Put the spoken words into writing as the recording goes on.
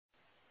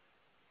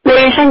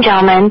Ladies and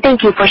gentlemen,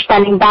 thank you for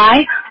standing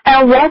by,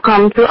 and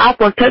welcome to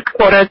Upwork third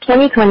quarter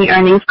 2020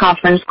 earnings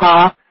conference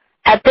call.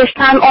 At this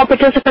time, all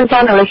participants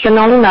are on a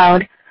listen-only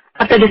mode.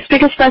 After the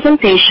speaker's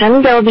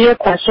presentation, there will be a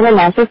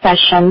question-and-answer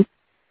session.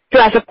 To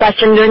ask a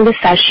question during the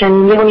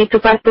session, you will need to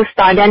press the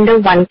star and the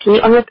 1 key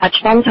on your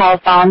touchtone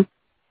telephone.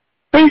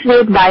 Please be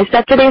advised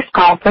that today's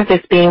conference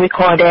is being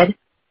recorded.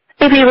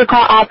 If you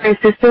require operator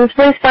assistance,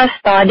 please press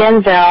star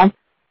then 0.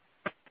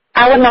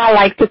 I would now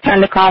like to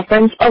turn the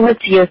conference over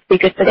to your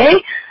speaker today,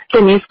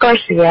 Denise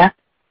Garcia.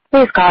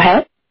 Please go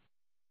ahead.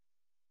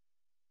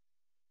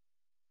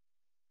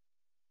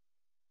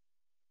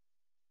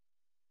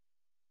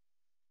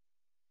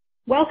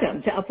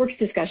 Welcome to Upwork's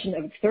discussion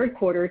of its third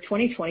quarter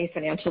 2020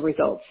 financial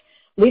results.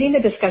 Leading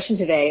the discussion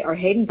today are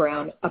Hayden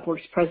Brown,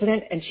 Upwork's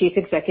President and Chief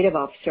Executive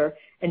Officer,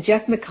 and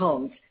Jeff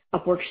McCombs,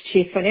 Upwork's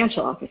Chief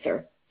Financial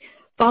Officer.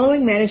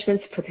 Following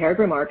management's prepared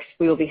remarks,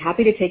 we will be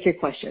happy to take your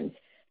questions.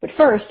 But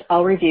first,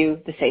 I'll review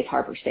the safe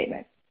harbor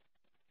statement.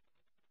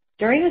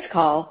 During this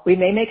call, we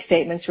may make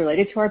statements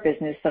related to our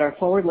business that are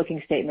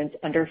forward-looking statements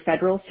under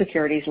federal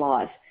securities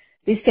laws.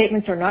 These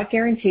statements are not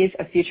guarantees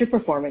of future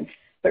performance,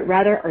 but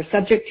rather are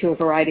subject to a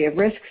variety of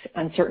risks,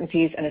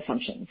 uncertainties, and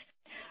assumptions.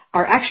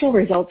 Our actual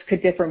results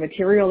could differ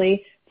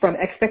materially from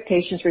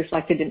expectations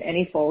reflected in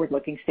any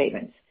forward-looking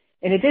statements.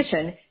 In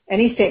addition,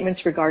 any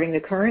statements regarding the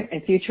current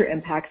and future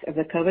impacts of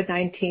the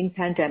COVID-19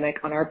 pandemic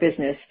on our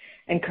business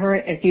and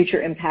current and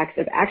future impacts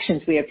of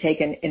actions we have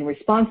taken in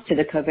response to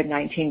the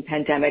COVID-19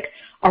 pandemic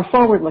are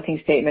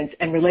forward-looking statements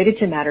and related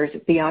to matters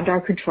beyond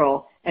our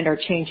control and are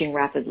changing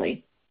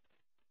rapidly.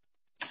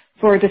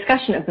 For a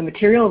discussion of the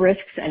material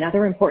risks and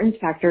other important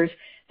factors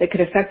that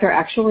could affect our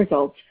actual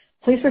results,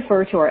 please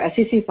refer to our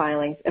SEC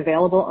filings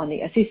available on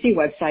the SEC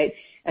website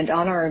and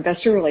on our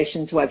investor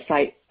relations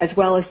website, as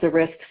well as the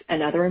risks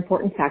and other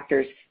important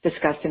factors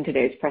discussed in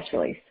today's press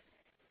release.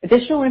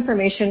 Additional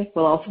information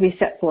will also be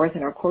set forth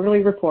in our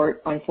quarterly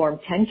report on Form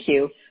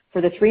 10-Q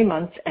for the 3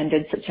 months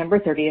ended September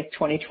 30th,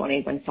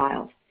 2020 when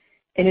filed.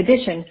 In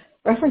addition,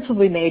 reference will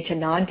be made to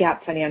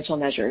non-GAAP financial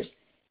measures.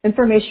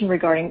 Information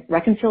regarding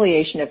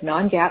reconciliation of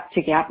non-GAAP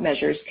to GAAP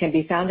measures can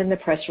be found in the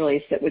press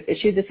release that was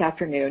issued this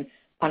afternoon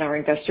on our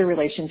investor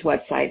relations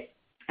website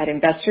at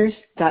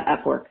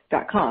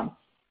investors.upwork.com.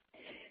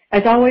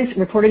 As always,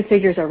 reported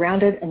figures are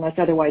rounded unless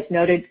otherwise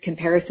noted.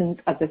 Comparisons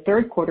of the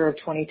third quarter of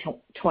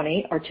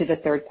 2020 are to the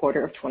third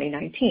quarter of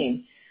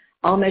 2019.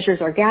 All measures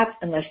are GAAP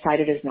unless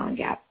cited as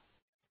non-GAAP.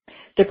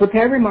 The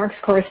prepared remarks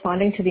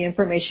corresponding to the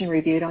information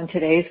reviewed on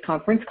today's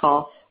conference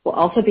call will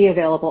also be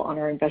available on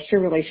our investor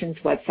relations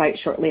website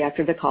shortly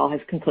after the call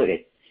has concluded.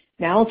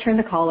 Now I'll turn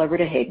the call over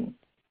to Hayden.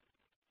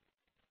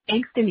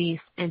 Thanks, Denise,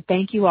 and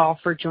thank you all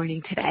for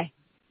joining today.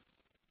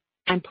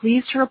 I'm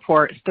pleased to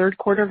report third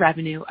quarter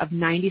revenue of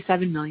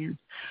 $97 million,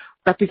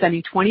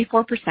 representing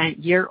 24%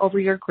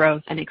 year-over-year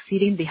growth and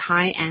exceeding the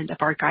high end of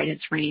our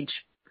guidance range.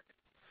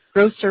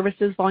 Gross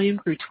services volume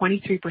grew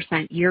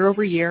 23%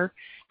 year-over-year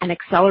and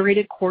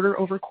accelerated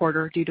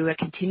quarter-over-quarter due to a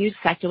continued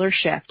secular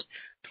shift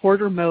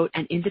toward remote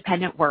and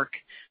independent work,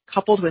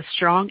 coupled with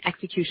strong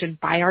execution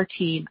by our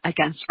team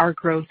against our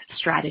growth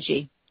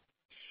strategy.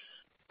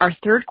 Our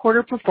third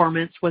quarter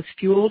performance was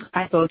fueled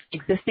by both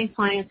existing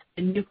clients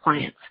and new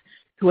clients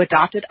who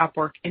adopted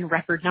Upwork in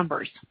record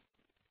numbers.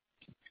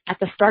 At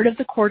the start of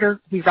the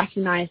quarter, we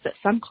recognized that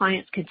some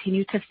clients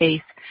continue to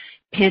face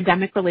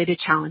pandemic-related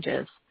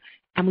challenges,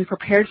 and we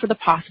prepared for the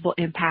possible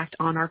impact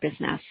on our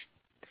business.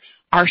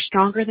 Our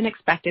stronger than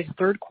expected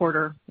third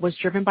quarter was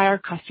driven by our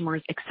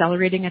customers'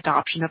 accelerating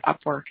adoption of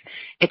Upwork,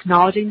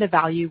 acknowledging the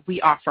value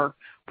we offer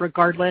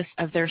regardless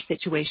of their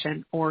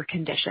situation or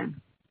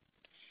condition.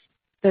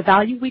 The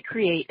value we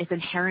create is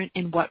inherent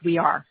in what we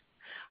are.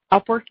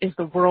 Upwork is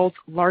the world's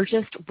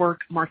largest work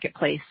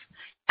marketplace,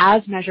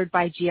 as measured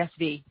by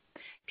GSV,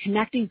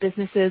 connecting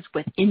businesses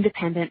with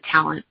independent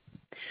talent.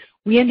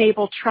 We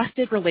enable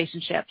trusted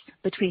relationships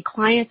between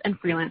clients and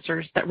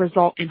freelancers that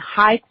result in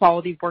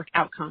high-quality work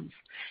outcomes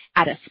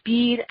at a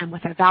speed and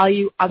with a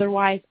value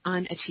otherwise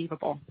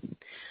unachievable.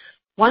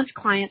 Once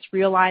clients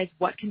realize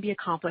what can be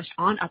accomplished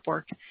on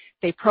Upwork,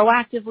 they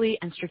proactively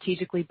and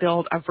strategically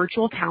build a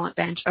virtual talent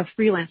bench of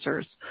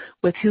freelancers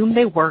with whom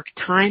they work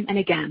time and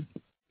again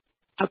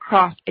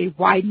across a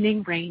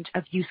widening range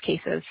of use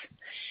cases.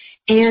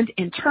 And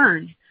in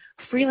turn,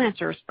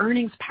 freelancers'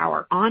 earnings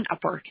power on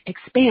Upwork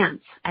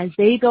expands as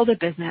they build a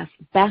business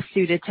best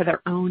suited to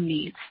their own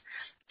needs.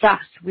 Thus,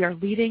 we are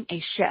leading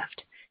a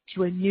shift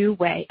to a new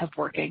way of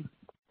working.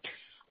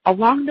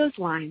 Along those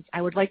lines,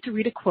 I would like to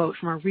read a quote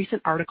from a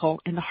recent article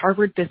in the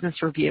Harvard Business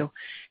Review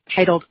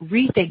titled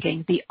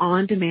Rethinking the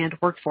On-Demand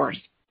Workforce,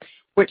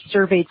 which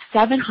surveyed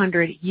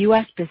 700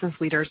 U.S. business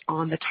leaders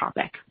on the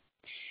topic.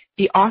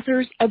 The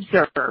authors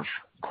observe,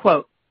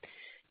 quote,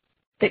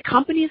 that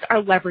companies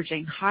are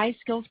leveraging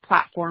high-skills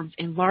platforms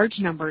in large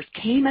numbers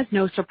came as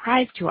no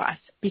surprise to us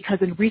because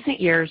in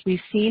recent years we've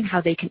seen how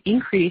they can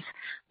increase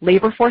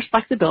labor force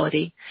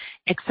flexibility,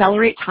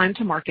 accelerate time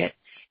to market,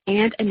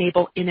 and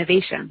enable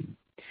innovation.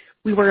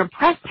 We were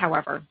impressed,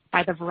 however,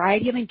 by the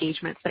variety of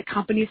engagements that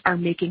companies are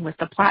making with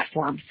the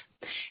platforms.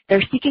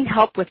 They're seeking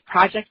help with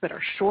projects that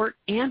are short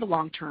and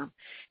long-term,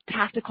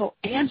 tactical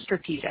and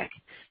strategic,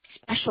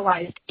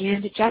 specialized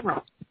and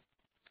general.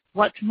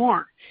 What's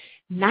more,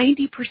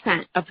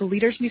 90% of the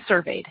leaders we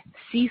surveyed,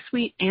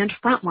 C-suite and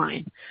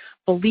frontline,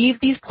 believe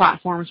these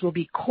platforms will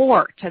be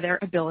core to their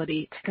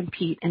ability to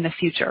compete in the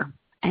future,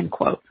 end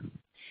quote.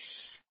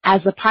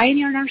 As a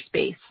pioneer in our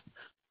space,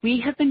 we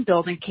have been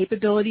building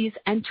capabilities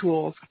and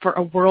tools for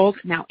a world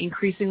now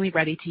increasingly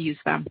ready to use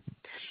them.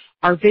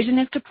 Our vision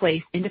is to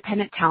place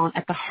independent talent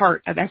at the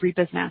heart of every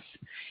business.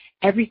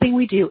 Everything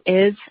we do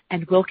is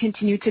and will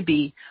continue to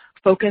be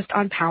focused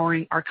on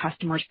powering our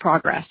customers'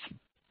 progress.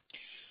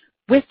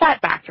 With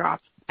that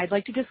backdrop, I'd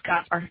like to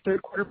discuss our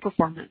third quarter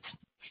performance,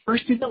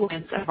 first through the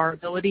lens of our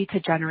ability to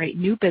generate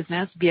new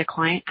business via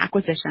client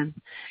acquisition,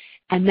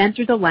 and then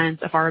through the lens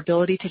of our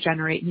ability to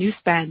generate new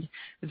spend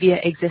via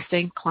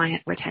existing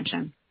client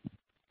retention.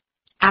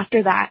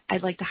 After that,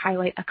 I'd like to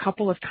highlight a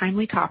couple of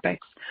timely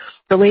topics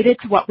related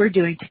to what we're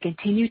doing to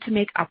continue to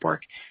make Upwork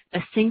a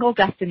single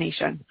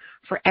destination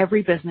for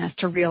every business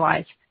to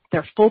realize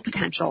their full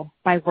potential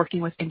by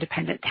working with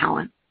independent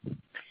talent.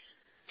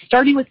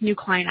 Starting with new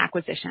client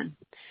acquisition,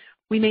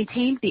 we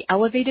maintained the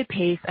elevated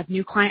pace of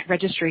new client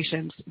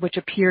registrations, which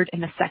appeared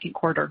in the second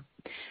quarter.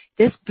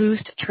 This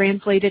boost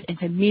translated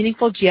into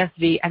meaningful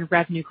GSV and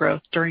revenue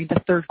growth during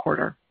the third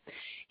quarter.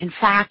 In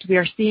fact, we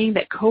are seeing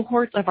that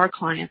cohorts of our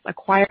clients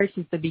acquired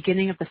since the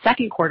beginning of the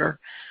second quarter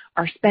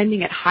are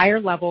spending at higher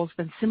levels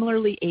than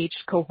similarly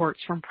aged cohorts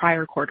from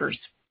prior quarters.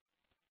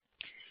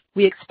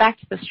 We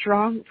expect the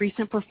strong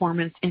recent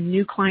performance in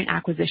new client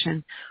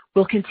acquisition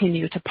will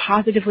continue to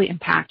positively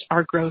impact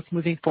our growth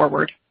moving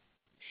forward.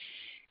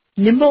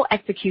 Nimble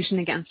execution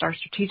against our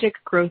strategic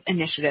growth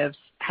initiatives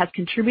has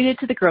contributed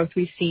to the growth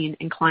we've seen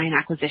in client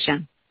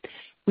acquisition.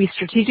 We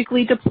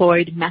strategically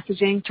deployed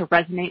messaging to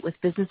resonate with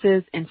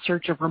businesses in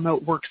search of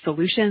remote work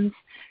solutions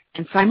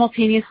and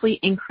simultaneously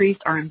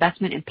increased our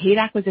investment in paid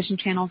acquisition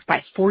channels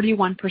by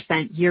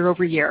 41% year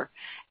over year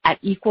at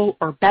equal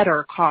or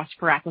better cost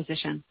per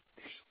acquisition.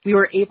 We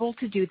were able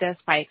to do this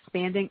by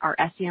expanding our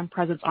SEM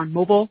presence on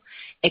mobile,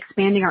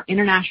 expanding our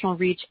international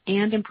reach,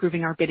 and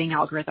improving our bidding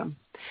algorithm.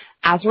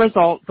 As a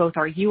result, both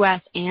our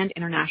U.S. and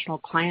international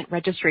client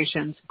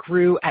registrations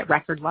grew at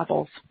record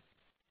levels.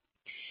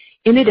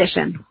 In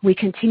addition, we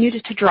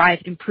continued to drive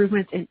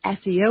improvements in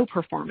SEO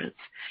performance,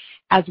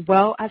 as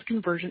well as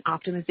conversion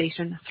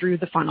optimization through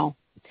the funnel.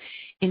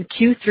 In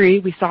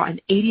Q3, we saw an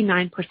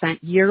 89%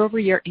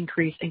 year-over-year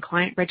increase in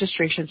client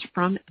registrations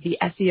from the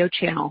SEO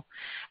channel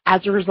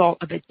as a result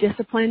of a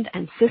disciplined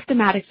and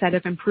systematic set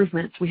of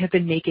improvements we have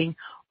been making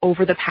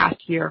over the past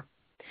year.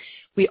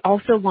 We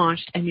also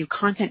launched a new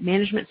content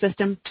management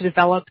system to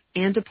develop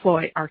and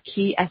deploy our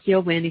key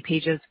SEO landing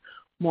pages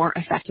more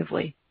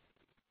effectively.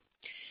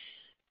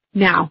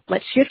 Now,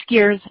 let's shift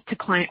gears to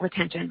client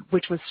retention,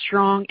 which was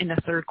strong in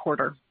the third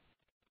quarter.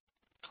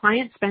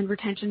 Client spend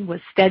retention was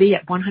steady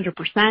at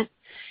 100%,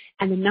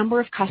 and the number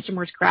of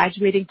customers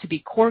graduating to be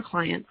core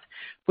clients,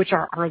 which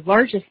are our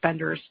largest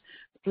spenders,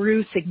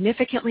 grew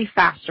significantly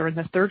faster in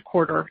the third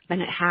quarter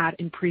than it had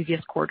in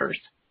previous quarters.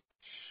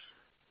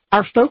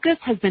 Our focus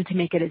has been to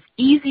make it as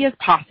easy as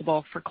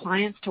possible for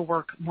clients to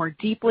work more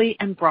deeply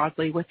and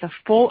broadly with the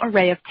full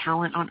array of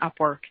talent on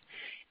Upwork,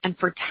 and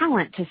for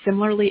talent to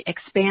similarly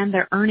expand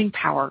their earning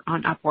power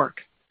on Upwork.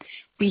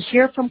 We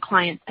hear from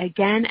clients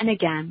again and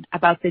again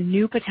about the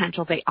new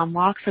potential they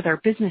unlock for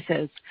their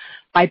businesses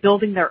by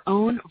building their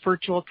own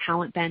virtual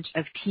talent bench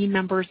of team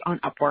members on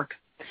Upwork.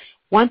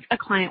 Once a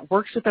client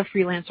works with a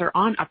freelancer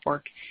on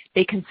Upwork,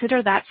 they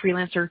consider that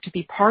freelancer to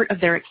be part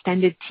of their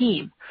extended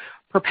team,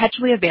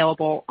 perpetually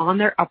available on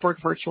their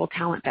Upwork virtual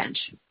talent bench.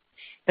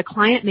 The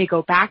client may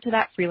go back to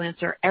that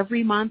freelancer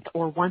every month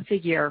or once a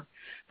year,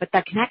 but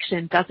that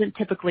connection doesn't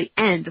typically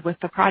end with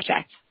the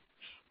project.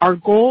 Our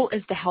goal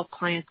is to help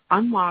clients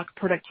unlock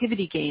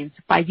productivity gains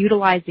by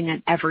utilizing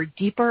an ever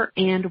deeper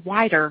and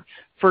wider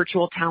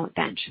virtual talent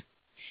bench.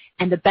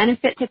 And the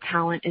benefit to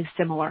talent is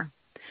similar.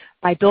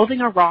 By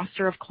building a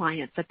roster of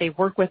clients that they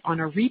work with on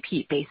a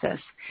repeat basis,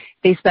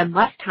 they spend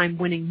less time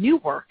winning new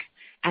work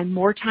and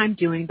more time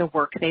doing the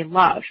work they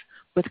love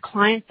with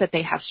clients that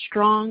they have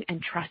strong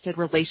and trusted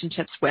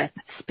relationships with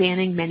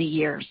spanning many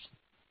years.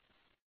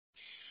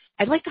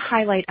 I'd like to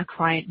highlight a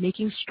client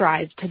making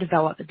strides to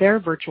develop their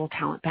virtual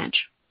talent bench.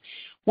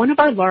 One of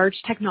our large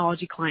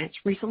technology clients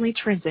recently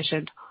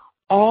transitioned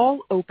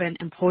all open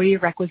employee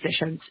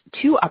requisitions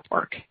to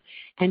Upwork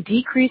and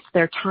decreased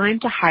their time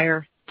to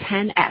hire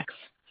 10x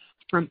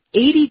from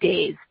 80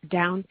 days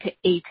down to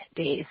 8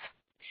 days.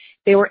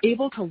 They were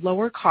able to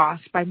lower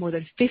costs by more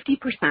than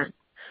 50%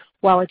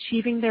 while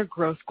achieving their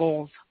growth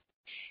goals.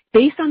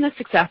 Based on the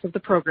success of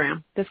the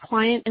program, this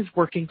client is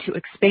working to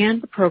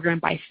expand the program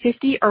by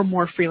 50 or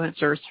more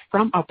freelancers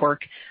from Upwork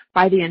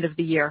by the end of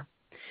the year.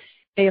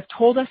 They have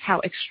told us how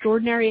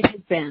extraordinary it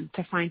has been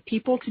to find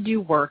people to do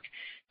work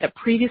that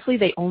previously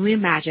they only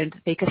imagined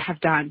they could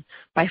have done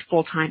by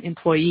full-time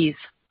employees.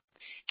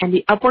 And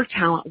the Upwork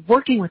talent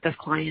working with this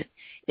client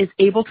is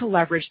able to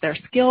leverage their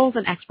skills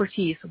and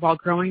expertise while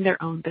growing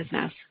their own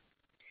business.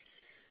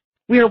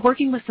 We are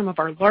working with some of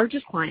our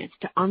largest clients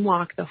to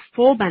unlock the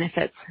full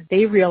benefits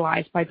they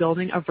realize by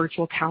building a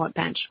virtual talent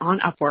bench on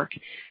Upwork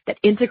that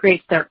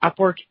integrates their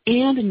Upwork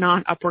and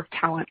non-Upwork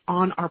talent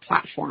on our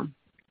platform.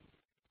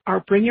 Our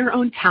Bring Your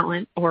Own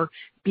Talent, or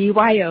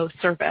BYO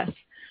service,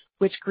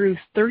 which grew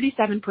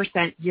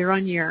 37%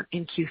 year-on-year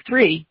in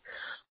Q3,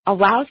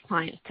 allows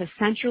clients to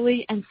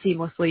centrally and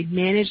seamlessly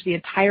manage the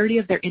entirety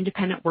of their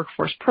independent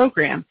workforce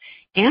program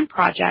and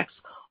projects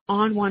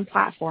on one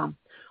platform,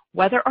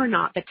 whether or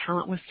not the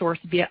talent was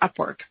sourced via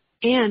Upwork,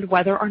 and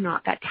whether or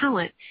not that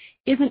talent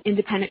is an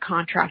independent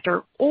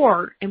contractor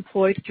or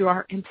employed through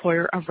our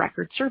employer of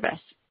record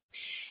service.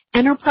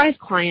 Enterprise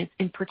clients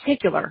in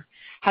particular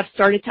have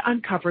started to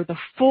uncover the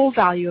full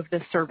value of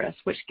this service,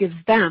 which gives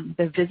them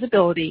the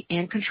visibility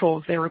and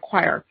controls they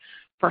require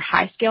for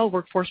high-scale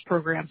workforce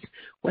programs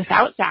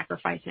without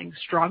sacrificing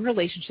strong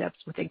relationships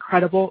with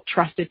incredible,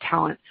 trusted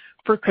talent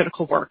for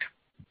critical work.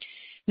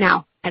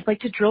 Now, I'd like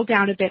to drill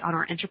down a bit on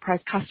our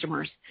enterprise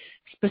customers,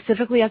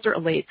 specifically as it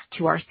relates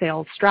to our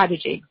sales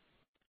strategy.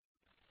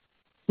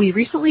 We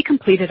recently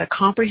completed a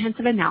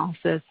comprehensive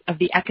analysis of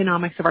the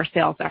economics of our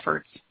sales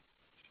efforts.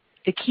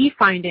 The key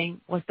finding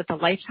was that the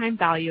lifetime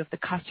value of the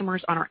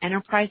customers on our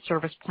enterprise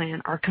service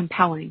plan are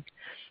compelling,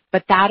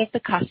 but that of the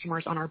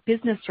customers on our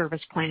business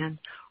service plan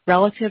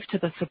relative to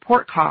the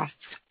support costs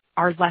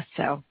are less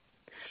so.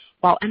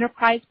 While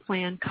enterprise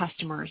plan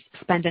customers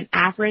spend an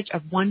average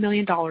of $1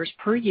 million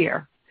per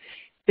year,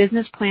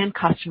 business plan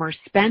customers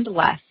spend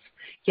less,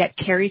 yet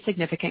carry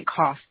significant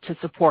costs to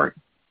support.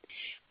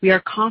 We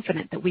are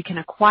confident that we can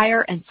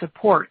acquire and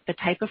support the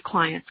type of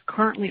clients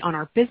currently on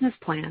our business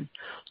plan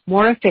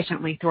more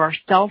efficiently through our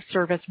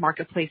self-service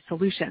marketplace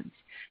solutions,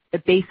 the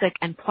Basic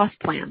and Plus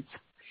plans,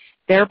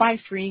 thereby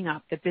freeing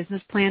up the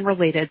business plan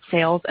related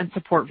sales and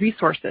support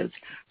resources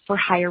for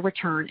higher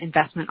return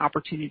investment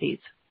opportunities.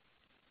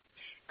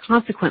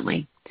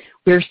 Consequently,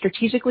 we are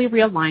strategically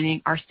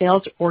realigning our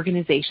sales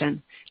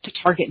organization to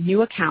target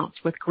new accounts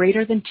with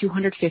greater than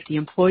 250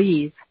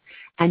 employees,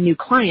 and new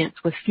clients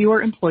with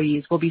fewer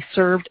employees will be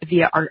served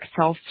via our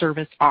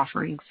self-service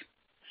offerings.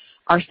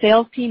 Our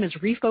sales team is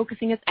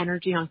refocusing its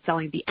energy on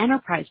selling the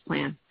enterprise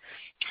plan,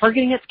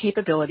 targeting its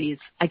capabilities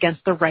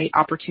against the right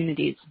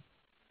opportunities.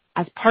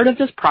 As part of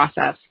this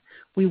process,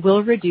 we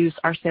will reduce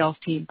our sales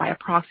team by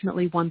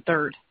approximately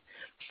 1/3,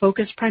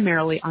 focused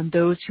primarily on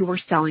those who are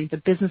selling the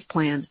business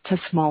plan to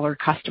smaller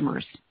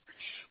customers.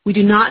 We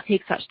do not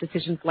take such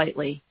decisions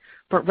lightly,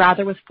 but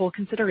rather with full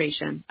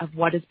consideration of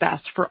what is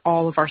best for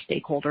all of our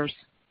stakeholders.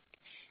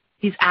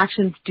 These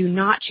actions do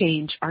not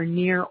change our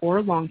near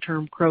or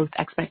long-term growth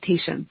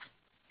expectations.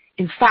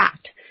 In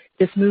fact,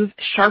 this move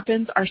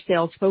sharpens our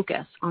sales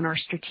focus on our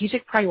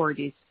strategic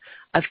priorities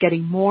of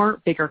getting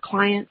more bigger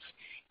clients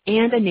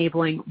and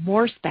enabling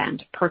more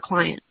spend per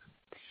client.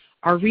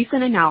 Our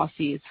recent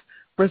analyses,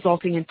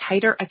 resulting in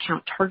tighter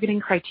account targeting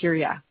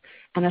criteria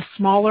and a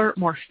smaller,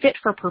 more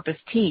fit-for-purpose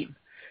team,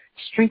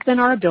 strengthen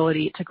our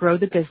ability to grow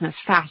the business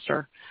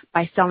faster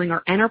by selling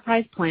our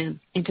enterprise plans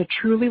into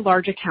truly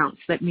large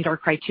accounts that meet our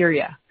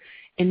criteria,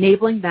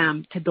 enabling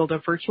them to build a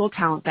virtual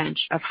talent bench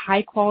of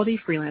high-quality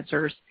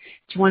freelancers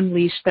to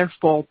unleash their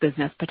full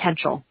business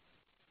potential.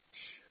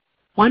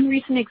 One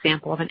recent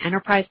example of an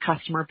enterprise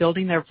customer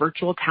building their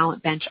virtual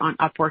talent bench on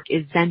Upwork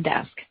is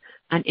Zendesk,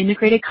 an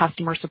integrated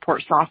customer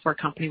support software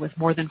company with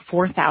more than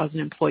 4,000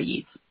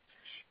 employees.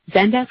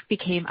 Zendesk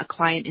became a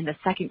client in the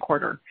second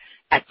quarter,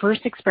 at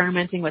first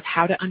experimenting with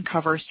how to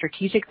uncover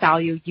strategic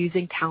value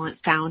using talent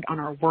found on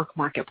our work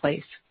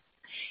marketplace.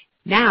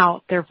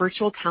 Now, their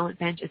virtual talent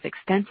bench is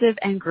extensive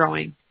and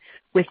growing,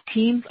 with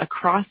teams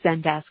across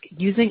Zendesk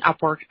using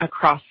Upwork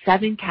across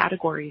 7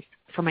 categories,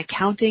 from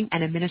accounting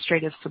and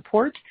administrative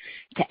support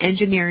to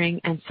engineering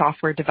and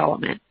software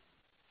development.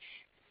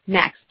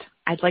 Next,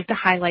 I'd like to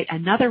highlight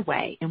another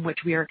way in which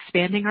we are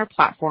expanding our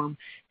platform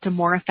to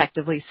more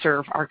effectively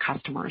serve our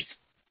customers.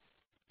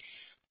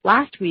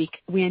 Last week,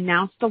 we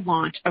announced the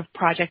launch of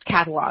Project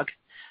Catalog,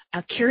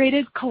 a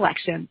curated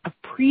collection of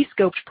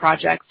pre-scoped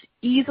projects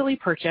easily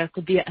purchased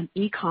via an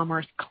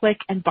e-commerce click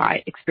and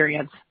buy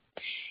experience.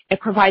 It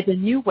provides a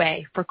new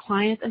way for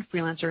clients and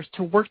freelancers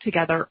to work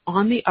together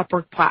on the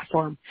Upwork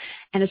platform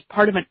and is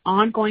part of an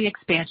ongoing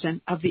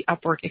expansion of the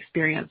Upwork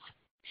experience.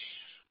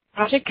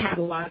 Project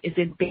Catalog is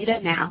in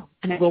beta now,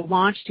 and it will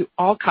launch to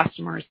all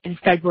customers in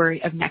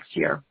February of next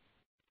year.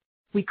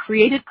 We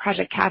created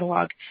Project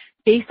Catalog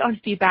based on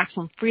feedback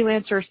from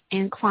freelancers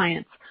and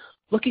clients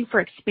looking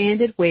for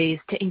expanded ways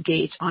to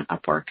engage on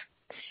Upwork.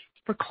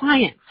 For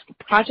clients,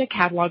 Project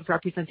Catalog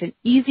represents an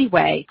easy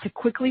way to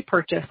quickly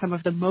purchase some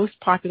of the most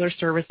popular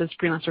services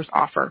freelancers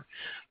offer,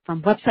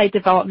 from website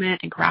development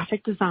and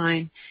graphic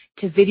design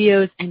to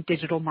videos and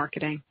digital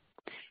marketing.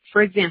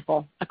 For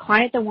example, a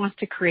client that wants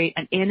to create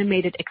an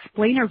animated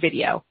explainer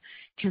video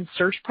can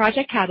search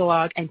Project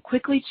Catalog and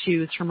quickly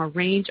choose from a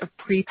range of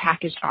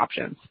pre-packaged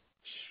options.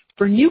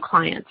 For new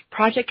clients,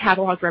 Project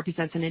Catalog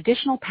represents an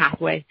additional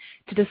pathway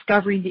to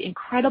discovering the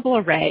incredible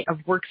array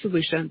of work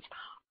solutions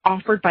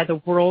offered by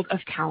the world of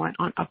talent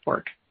on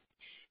Upwork.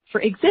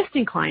 For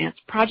existing clients,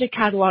 Project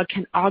Catalog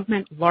can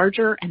augment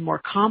larger and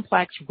more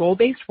complex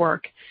role-based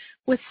work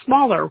with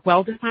smaller,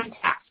 well-defined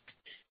tasks,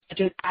 such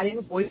as adding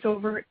a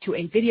voiceover to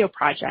a video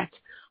project,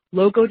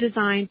 logo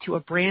design to a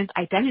brand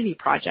identity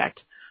project,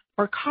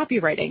 or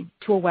copywriting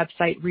to a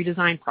website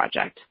redesign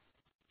project.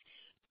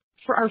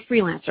 For our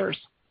freelancers,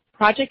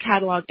 Project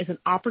Catalog is an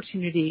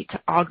opportunity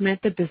to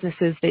augment the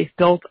businesses they've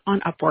built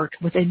on Upwork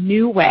with a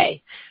new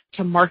way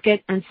to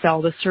market and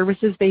sell the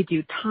services they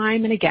do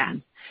time and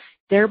again,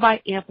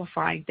 thereby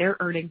amplifying their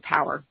earning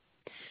power.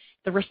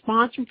 The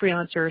response from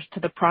freelancers to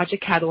the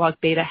Project Catalog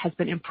beta has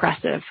been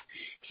impressive,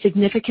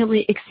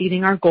 significantly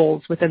exceeding our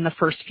goals within the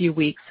first few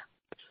weeks.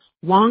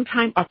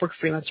 Longtime Upwork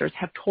freelancers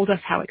have told us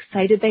how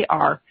excited they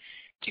are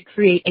to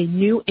create a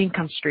new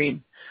income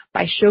stream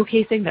by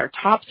showcasing their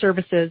top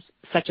services,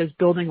 such as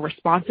building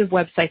responsive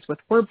websites with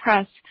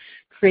WordPress,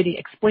 creating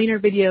explainer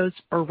videos,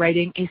 or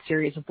writing a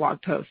series of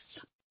blog posts.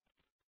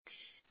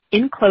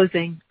 In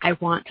closing, I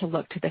want to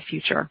look to the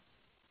future.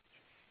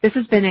 This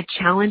has been a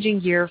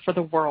challenging year for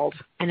the world,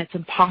 and it's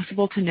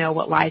impossible to know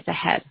what lies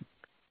ahead.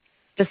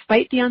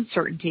 Despite the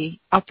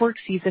uncertainty, Upwork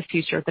sees a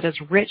future that is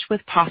rich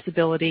with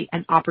possibility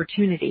and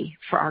opportunity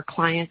for our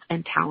clients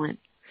and talent.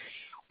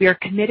 We are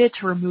committed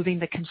to removing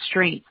the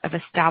constraints of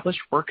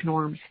established work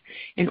norms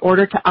in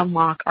order to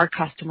unlock our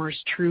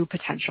customers' true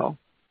potential.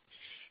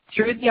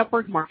 Through the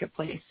Upwork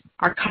Marketplace,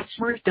 our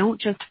customers don't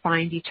just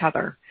find each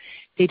other.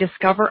 They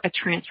discover a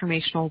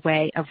transformational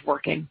way of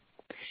working.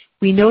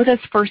 We know this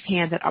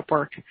firsthand at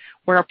Upwork,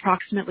 where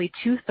approximately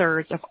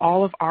 2/3 of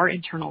all of our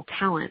internal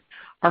talent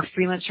are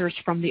freelancers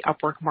from the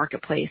Upwork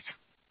Marketplace.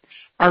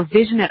 Our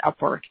vision at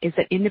Upwork is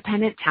that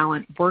independent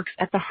talent works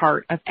at the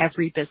heart of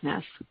every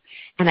business,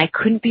 and I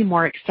couldn't be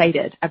more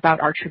excited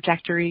about our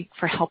trajectory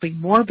for helping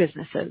more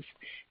businesses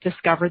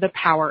discover the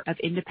power of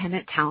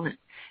independent talent,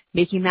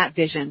 making that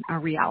vision a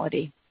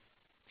reality.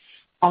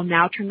 I'll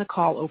now turn the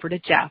call over to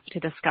Jeff to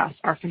discuss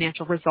our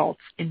financial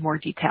results in more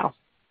detail.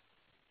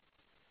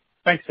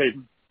 Thanks,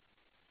 Hayden.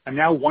 I'm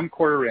now 1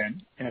 quarter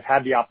in and have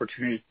had the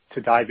opportunity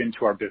to dive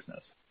into our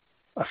business.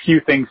 A few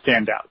things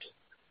stand out.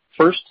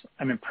 First,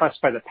 I'm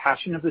impressed by the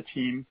passion of the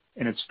team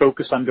and its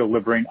focus on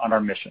delivering on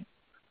our mission.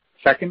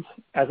 Second,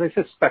 as I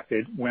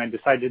suspected when I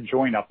decided to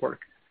join Upwork,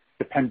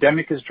 the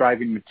pandemic is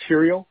driving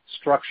material,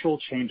 structural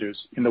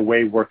changes in the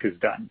way work is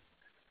done.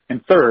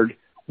 And third,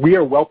 we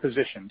are well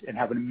positioned and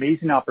have an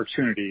amazing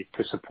opportunity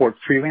to support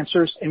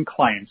freelancers and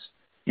clients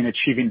in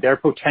achieving their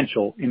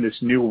potential in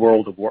this new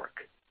world of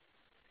work.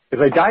 As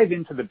I dive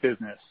into the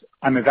business,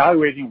 I'm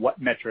evaluating what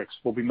metrics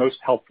will be most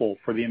helpful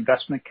for the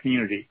investment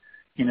community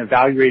in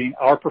evaluating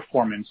our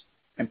performance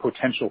and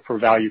potential for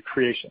value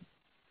creation.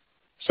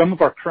 Some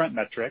of our current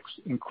metrics,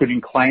 including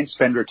client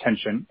spend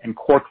retention and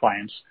core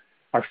clients,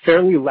 are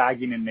fairly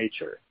lagging in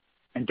nature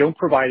and don't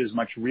provide as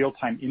much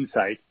real-time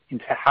insight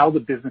into how the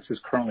business is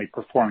currently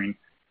performing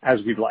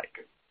as we'd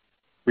like.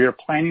 We are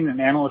planning an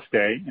analyst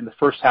day in the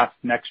first half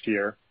of next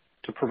year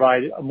to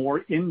provide a more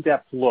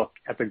in-depth look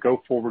at the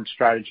go-forward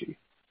strategy,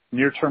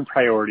 near-term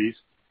priorities,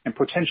 and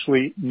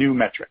potentially new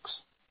metrics.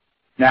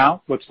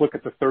 Now, let's look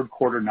at the third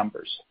quarter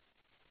numbers.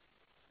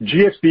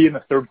 GSV in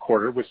the third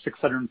quarter was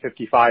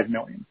 $655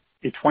 million,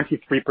 a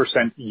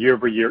 23%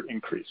 year-over-year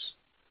increase.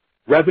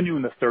 Revenue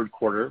in the third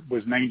quarter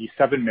was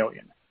 $97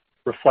 million,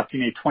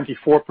 reflecting a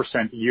 24%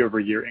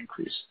 year-over-year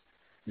increase,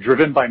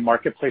 driven by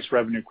marketplace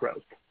revenue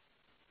growth.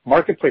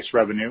 Marketplace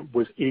revenue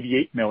was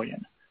 $88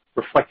 million,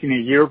 reflecting a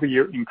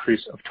year-over-year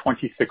increase of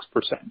 26%,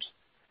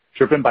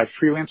 driven by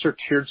freelancer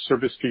tiered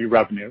service fee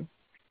revenue,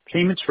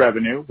 payments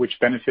revenue, which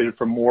benefited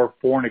from more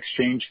foreign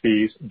exchange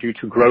fees due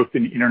to growth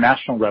in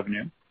international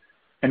revenue,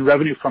 and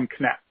revenue from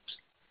Connect,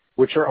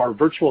 which are our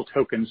virtual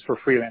tokens for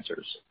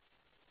freelancers.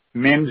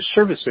 Managed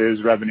services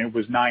revenue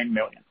was $9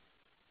 million.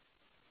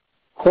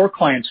 Core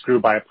clients grew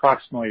by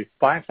approximately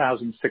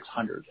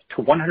 5,600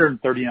 to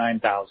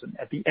 139,000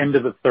 at the end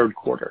of the third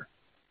quarter,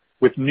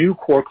 with new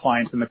core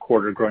clients in the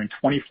quarter growing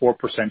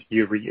 24%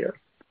 year-over-year.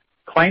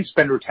 Client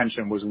spend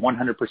retention was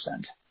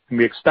 100%, and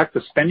we expect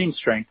the spending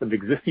strength of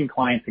existing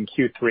clients in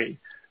Q3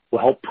 will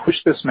help push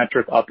this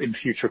metric up in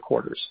future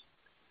quarters.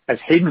 As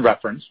Hayden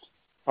referenced,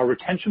 our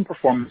retention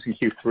performance in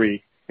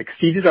Q3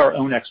 exceeded our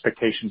own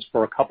expectations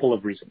for a couple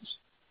of reasons.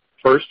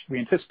 First, we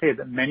anticipated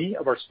that many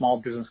of our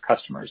small business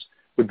customers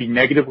would be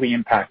negatively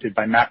impacted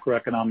by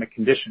macroeconomic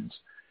conditions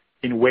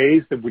in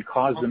ways that would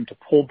cause them to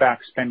pull back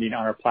spending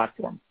on our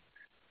platform.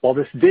 While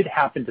this did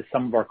happen to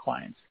some of our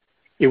clients,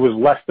 it was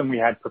less than we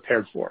had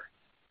prepared for.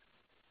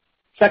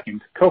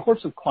 Second,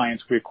 cohorts of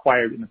clients we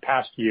acquired in the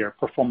past year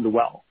performed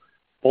well,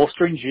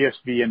 bolstering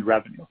GSV and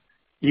revenue,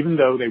 even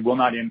though they will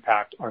not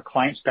impact our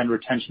client spend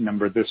retention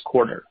number this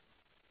quarter.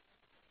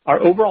 Our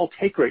overall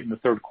take rate in the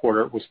third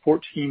quarter was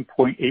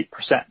 14.8%,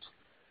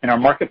 and our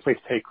marketplace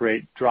take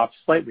rate dropped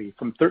slightly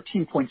from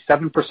 13.7%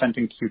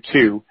 in Q2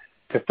 to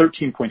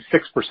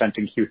 13.6%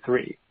 in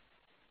Q3.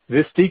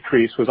 This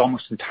decrease was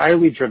almost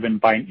entirely driven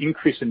by an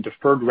increase in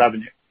deferred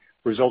revenue,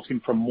 resulting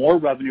from more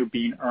revenue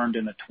being earned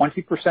in the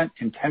 20%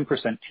 and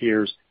 10%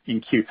 tiers in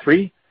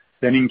Q3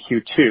 than in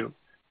Q2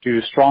 due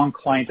to strong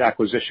client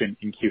acquisition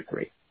in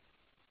Q3.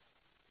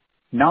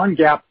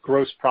 Non-GAAP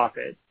gross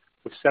profit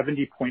was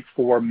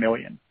 $70.4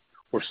 million,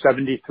 or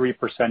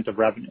 73% of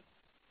revenue.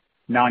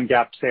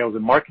 Non-GAAP sales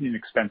and marketing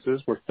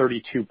expenses were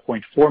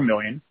 $32.4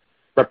 million,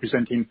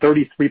 representing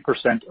 33%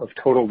 of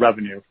total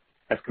revenue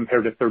as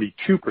compared to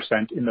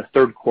 32% in the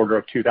third quarter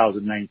of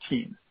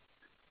 2019.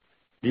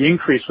 The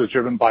increase was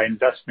driven by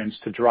investments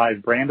to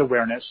drive brand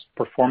awareness,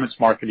 performance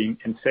marketing,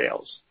 and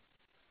sales.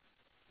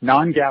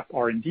 Non-GAAP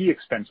R&D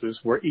expenses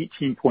were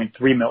 $18.3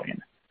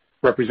 million,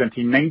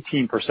 representing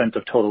 19%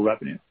 of total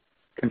revenue,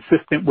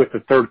 consistent with the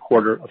third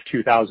quarter of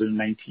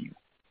 2019.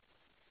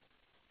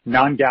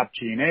 Non-GAAP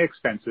G&A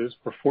expenses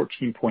were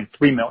 $14.3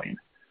 million,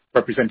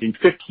 representing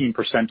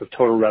 15% of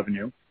total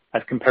revenue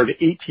as compared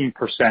to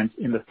 18%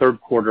 in the third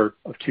quarter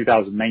of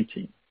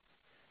 2019.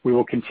 We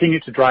will continue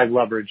to drive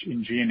leverage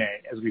in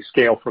G&A as we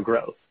scale for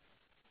growth.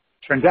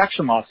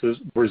 Transaction losses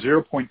were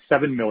 $0.7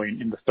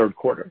 million in the third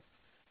quarter,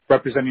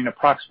 representing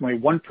approximately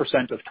 1%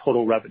 of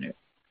total revenue,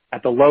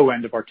 at the low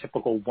end of our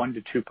typical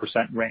 1% to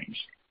 2% range.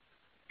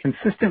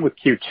 Consistent with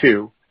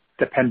Q2,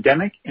 the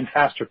pandemic and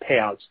faster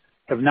payouts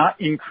have not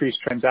increased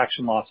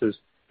transaction losses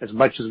as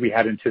much as we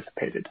had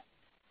anticipated.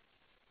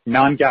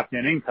 Non-GAAP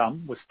net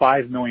income was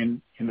 $5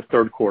 million in the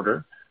third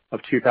quarter of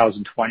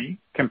 2020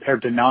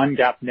 compared to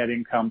non-GAAP net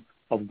income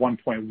of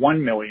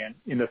 $1.1 million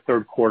in the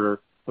third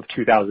quarter of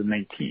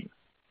 2019.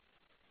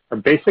 Our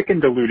basic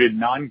and diluted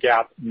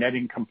non-GAAP net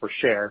income per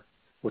share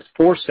was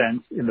 $0.04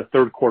 in the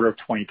third quarter of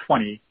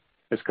 2020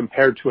 as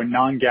compared to a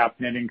non-GAAP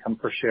net income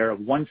per share of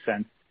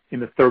 $0.01 in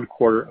the third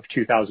quarter of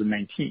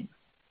 2019.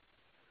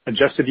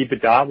 Adjusted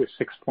EBITDA was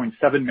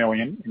 $6.7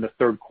 million in the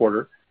third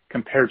quarter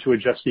compared to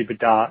adjusted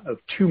EBITDA of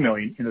 $2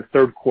 million in the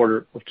third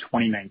quarter of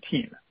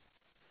 2019.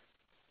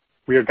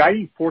 We are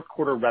guiding fourth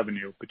quarter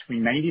revenue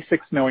between $96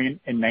 million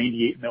and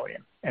 $98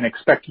 million and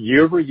expect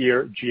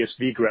year-over-year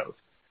GSV growth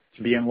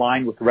to be in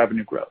line with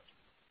revenue growth.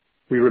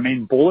 We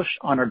remain bullish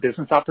on our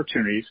business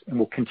opportunities and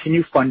will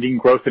continue funding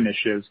growth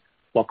initiatives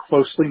while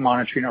closely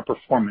monitoring our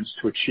performance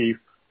to achieve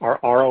our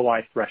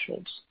ROI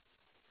thresholds.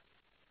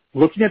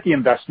 Looking at the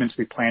investments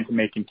we plan to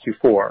make in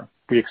Q4,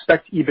 we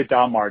expect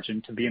EBITDA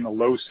margin to be in the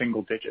low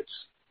single digits.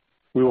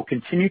 We will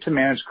continue to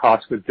manage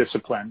costs with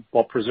discipline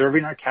while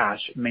preserving our cash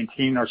and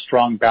maintaining our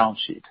strong balance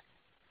sheet,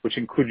 which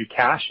included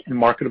cash and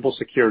marketable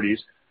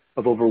securities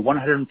of over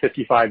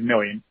 $155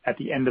 million at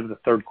the end of the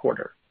third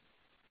quarter.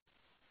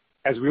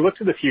 As we look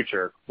to the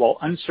future, while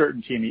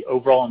uncertainty in the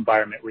overall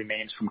environment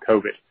remains from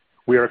COVID,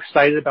 we are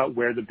excited about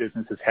where the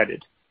business is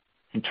headed.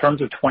 In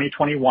terms of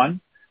 2021,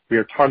 we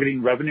are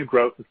targeting revenue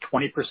growth of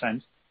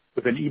 20%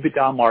 with an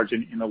EBITDA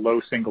margin in the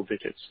low single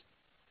digits.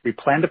 We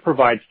plan to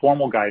provide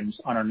formal guidance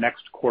on our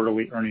next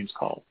quarterly earnings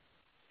call.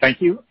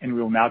 Thank you, and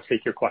we will now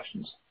take your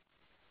questions.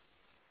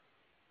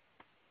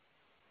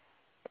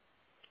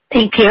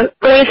 Thank you.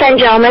 Ladies and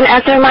gentlemen,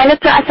 as a reminder,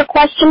 to ask a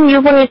question,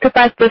 you will need to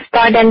press the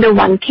star then the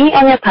 1 key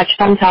on your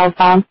touchtone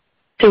telephone.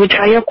 To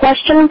withdraw your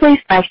question, please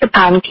press the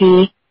pound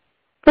key.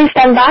 Please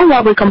stand by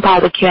while we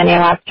compile the Q&A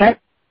roster.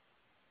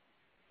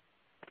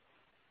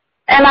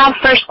 And our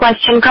first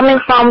question coming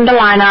from the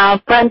line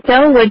of Brent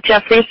Thill with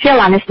Jefferies. Your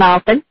line is now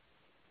open.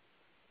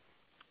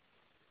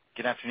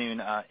 Good afternoon.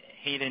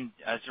 Hayden,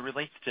 as it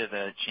relates to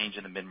the change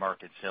in the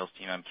mid-market sales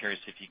team, I'm curious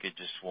if you could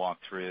just walk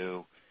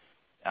through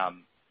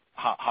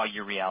how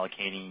you're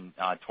reallocating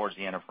towards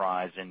the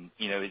enterprise, and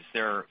is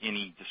there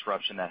any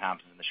disruption that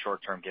happens in the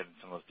short term given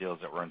some of those deals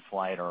that were in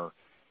flight, or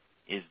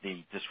is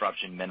the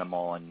disruption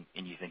minimal and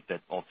you think that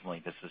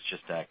ultimately this is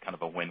just a kind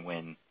of a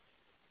win-win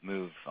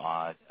move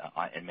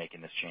in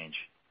making this change?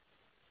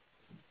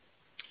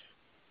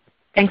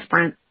 Thanks,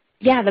 Brent.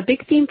 Yeah, the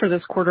big theme for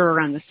this quarter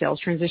around the sales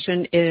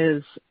transition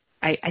is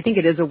I think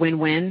it is a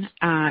win-win.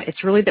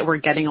 It's really that we're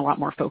getting a lot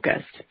more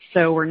focused.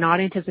 So we're not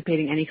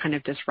anticipating any kind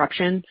of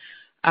disruption.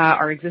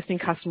 Our existing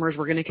customers,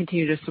 we're going to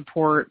continue to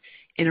support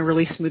in a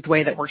really smooth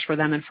way that works for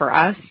them and for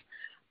us.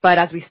 But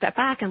as we step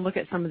back and look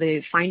at some of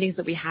the findings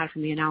that we had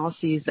from the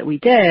analyses that we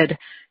did,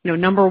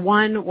 number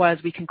one was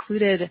we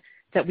concluded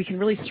that we can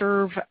really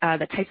serve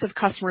the types of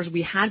customers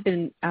we had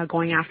been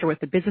going after with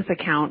the business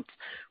accounts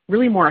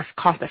really more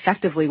cost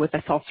effectively with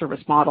a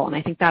self-service model. And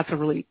I think that's a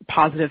really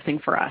positive thing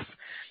for us.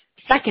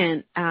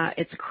 Second,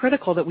 it's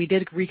critical that we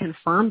did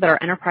reconfirm that our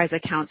enterprise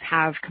accounts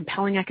have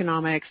compelling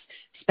economics,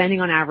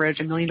 spending on average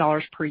 $1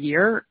 million per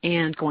year.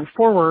 And going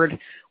forward,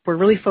 we're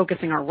really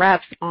focusing our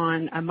reps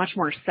on a much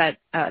more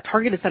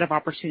targeted set of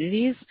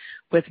opportunities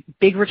with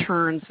big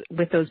returns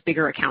with those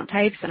bigger account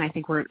types. And I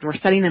think we're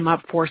setting them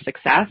up for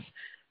success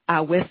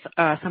with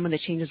some of the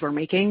changes we're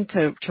making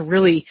to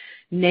really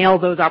nail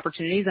those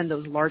opportunities and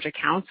those large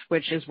accounts,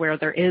 which is where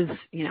there is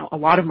a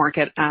lot of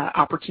market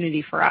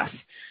opportunity for us.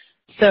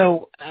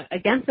 So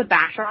against the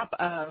backdrop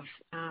of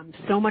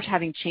so much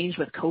having changed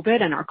with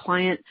COVID and our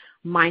client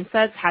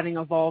mindsets having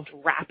evolved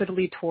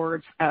rapidly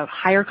towards a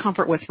higher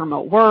comfort with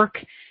remote work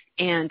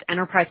and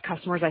enterprise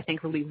customers, I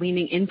think, really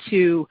leaning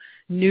into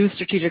new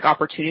strategic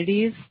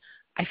opportunities,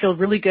 I feel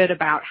really good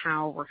about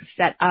how we're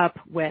set up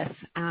with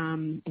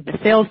the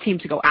sales team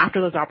to go after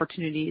those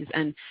opportunities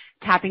and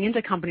tapping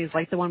into companies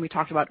like the one we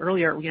talked about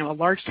earlier, a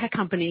large tech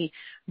company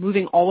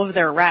moving all of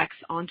their recs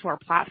onto our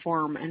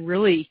platform and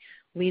really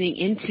leaning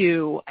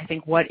into, I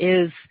think, what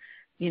is,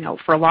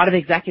 for a lot of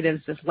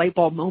executives, this light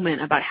bulb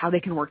moment about how they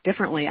can work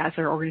differently as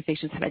their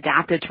organizations have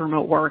adapted to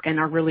remote work and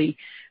are really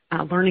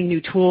learning new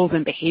tools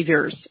and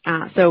behaviors.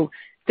 So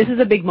this is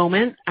a big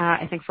moment.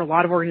 I think for a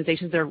lot of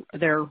organizations,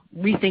 they're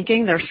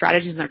rethinking their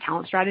strategies and their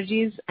talent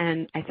strategies.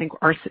 And I think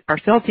our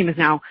sales team is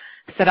now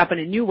set up in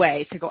a new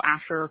way to go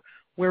after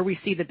where we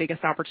see the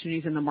biggest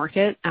opportunities in the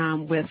market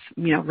with,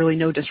 really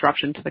no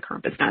disruption to the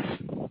current business.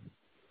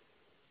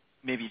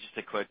 Maybe just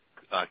a quick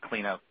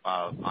cleanup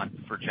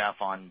for Jeff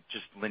on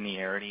just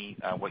linearity,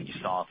 what you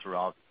saw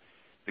throughout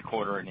the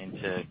quarter and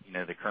into,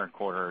 the current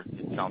quarter.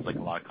 It sounds like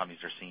a lot of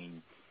companies are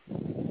seeing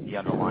the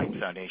underlying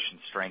foundation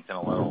strengthen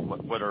a little.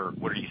 What are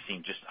you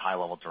seeing just high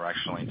level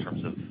directionally in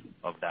terms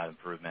of that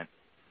improvement?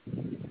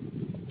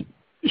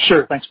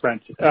 Sure. Thanks,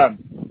 Brent.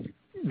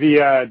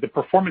 The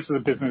performance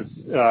of the business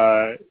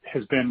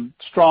has been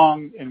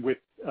strong, and with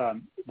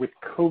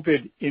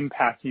COVID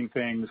impacting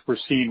things, we're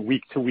seeing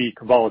week to week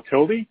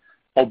volatility,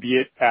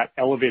 albeit at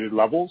elevated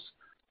levels.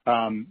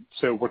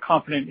 So we're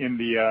confident in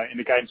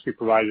the guidance we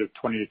provided of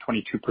 20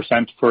 to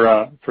 22%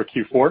 for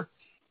Q4.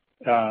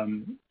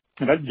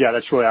 And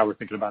that's really how we're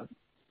thinking about it.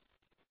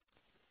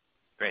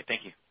 Great.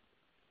 Thank you.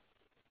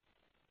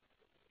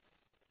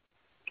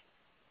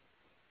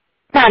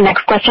 Our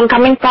next question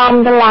coming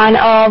from the line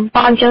of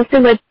Ron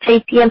Josey with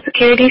JMP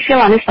Securities. Your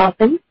line is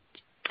open.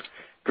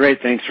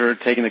 Great. Thanks for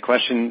taking the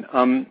question.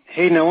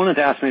 Hayden, I wanted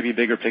to ask maybe a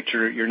bigger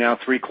picture. You're now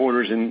 3+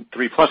 quarters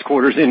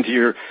into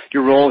your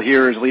role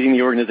here as leading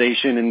the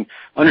organization, and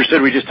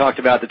understood we just talked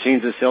about the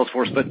change of the sales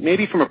force, but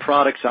maybe from a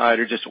product side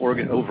or just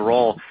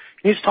overall,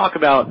 can you just talk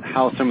about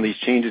how some of these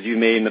changes you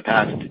made in the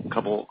past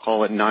couple,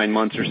 call it 9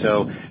 months or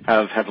so,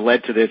 have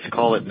led to this,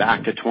 call it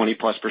back to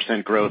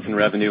 20+% growth in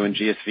revenue and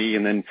GSV?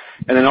 And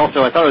then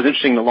also, I thought it was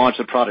interesting the launch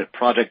of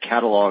Project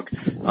Catalog.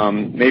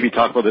 Maybe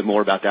talk a little bit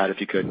more about that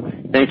if you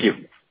could. Thank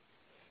you.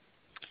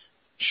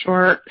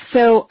 Sure.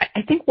 So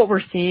I think what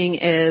we're seeing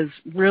is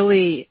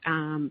really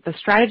the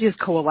strategy has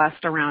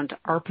coalesced around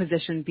our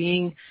position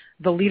being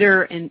the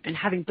leader in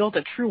having built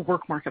a true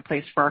work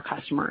marketplace for our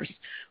customers,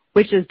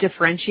 which is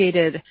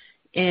differentiated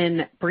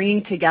in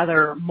bringing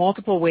together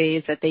multiple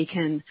ways that they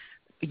can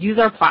use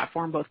our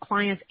platform, both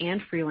clients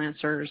and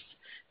freelancers,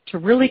 to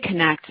really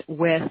connect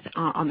with,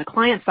 on the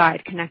client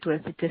side, connect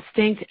with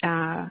distinct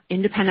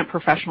independent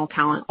professional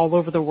talent all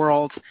over the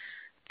world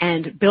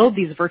and build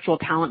these virtual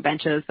talent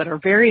benches that are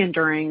very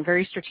enduring,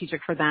 very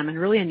strategic for them, and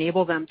really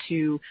enable them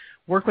to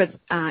work with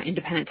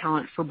independent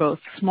talent for both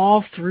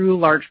small through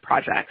large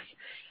projects.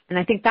 And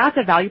I think that's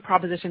a value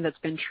proposition that's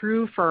been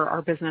true for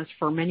our business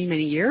for many,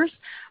 many years.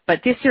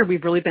 But this year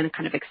we've really been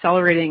kind of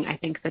accelerating, I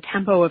think, the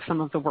tempo of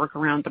some of the work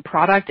around the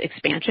product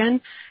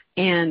expansion.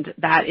 And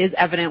that is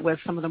evident with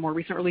some of the more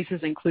recent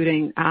releases,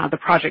 including the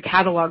Project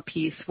Catalog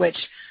piece, which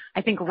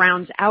I think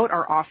rounds out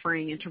our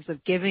offering in terms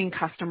of giving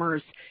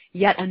customers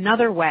yet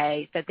another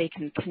way that they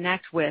can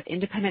connect with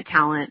independent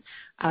talent,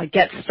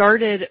 get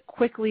started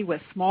quickly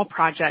with small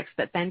projects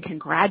that then can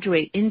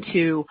graduate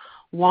into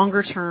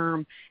longer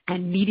term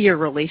and media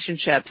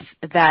relationships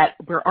that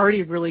we're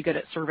already really good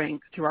at serving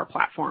through our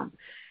platform.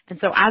 And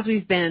so as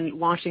we've been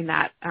launching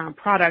that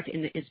product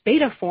in its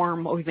beta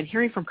form, what we've been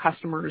hearing from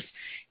customers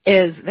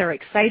is they're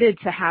excited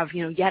to have,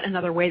 yet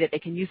another way that they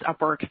can use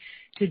Upwork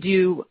to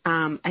do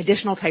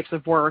additional types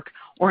of work,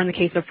 or in the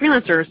case of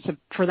freelancers,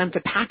 for them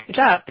to package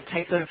up the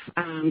types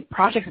of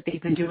projects that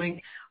they've been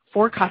doing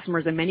for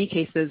customers in many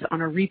cases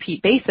on a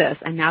repeat basis.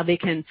 And now they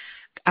can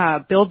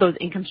build those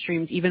income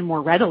streams even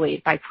more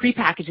readily by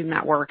prepackaging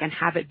that work and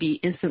have it be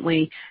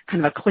instantly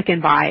kind of a click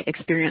and buy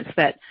experience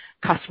that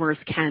customers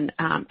can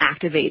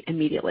activate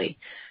immediately.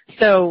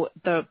 So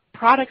the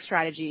product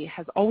strategy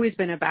has always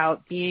been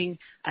about being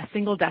a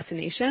single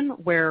destination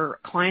where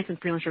clients and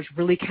freelancers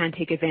really can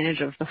take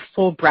advantage of the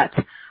full breadth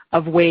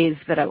of ways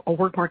that a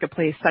work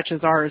marketplace such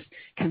as ours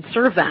can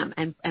serve them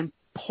and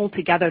pull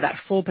together that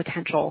full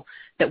potential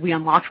that we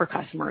unlock for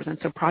customers. And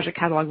so Project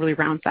Catalog really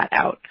rounds that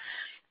out.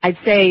 I'd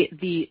say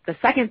the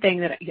second thing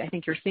that I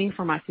think you're seeing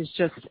from us is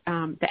just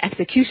the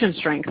execution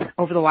strength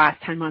over the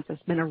last 10 months has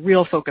been a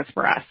real focus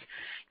for us.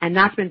 And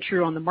that's been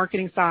true on the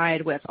marketing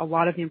side with a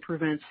lot of the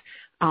improvements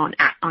on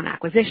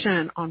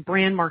acquisition, on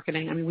brand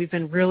marketing. I mean, we've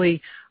been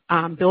really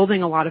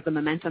building a lot of the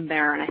momentum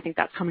there, and I think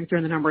that's coming through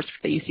in the numbers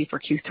that you see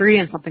for Q3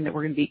 and something that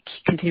we're going to be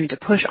continuing to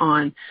push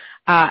on,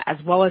 as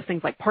well as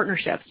things like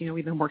partnerships.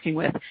 We've been working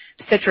with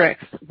Citrix,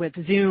 with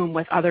Zoom,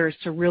 with others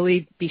to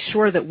really be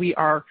sure that we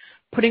are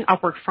putting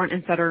Upwork front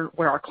and center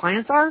where our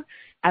clients are,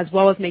 as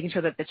well as making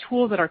sure that the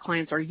tools that our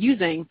clients are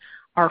using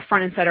are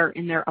front and center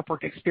in their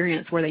Upwork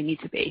experience where they need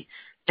to be.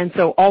 And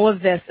so all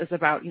of this is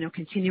about,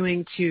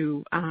 continuing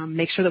to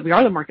make sure that we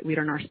are the market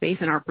leader in our space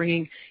and are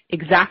bringing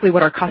exactly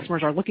what our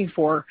customers are looking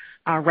for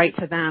right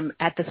to them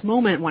at this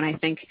moment when I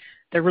think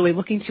they're really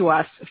looking to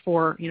us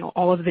for,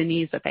 all of the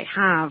needs that they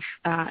have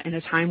in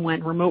a time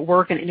when remote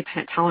work and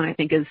independent talent, I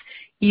think, is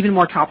even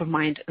more top of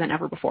mind than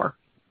ever before.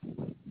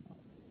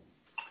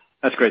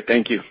 That's great.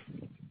 Thank you.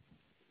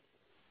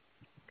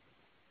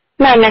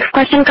 Now, next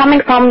question coming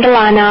from the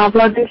line of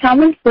Logan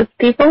Thomas with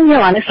Stifel. Your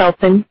line is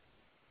open.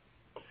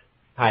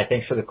 Hi,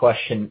 thanks for the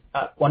question.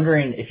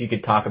 Wondering if you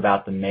could talk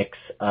about the mix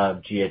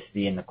of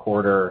GSV in the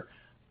quarter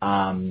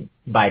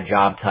by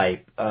job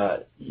type,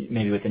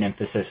 maybe with an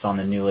emphasis on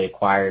the newly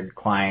acquired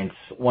clients.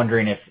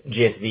 Wondering if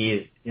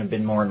GSV has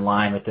been more in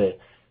line with the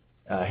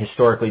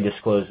historically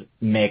disclosed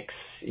mix,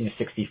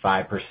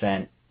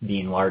 65%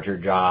 being larger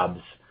jobs,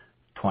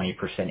 20%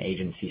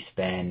 agency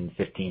spend,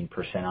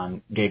 15%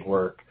 on gig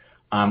work,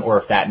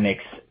 or if that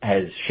mix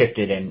has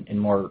shifted in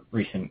more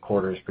recent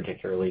quarters,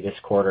 particularly this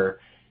quarter.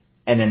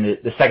 And then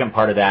the second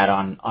part of that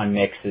on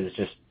mix is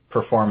just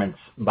performance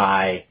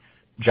by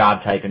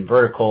job type and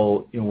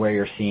vertical, where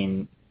you're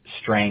seeing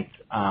strength,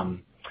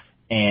 and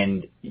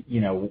how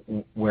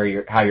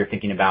you're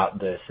thinking about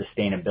the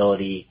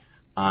sustainability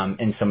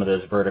in some of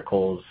those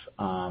verticals,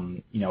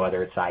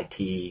 whether it's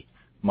IT,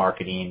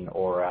 marketing,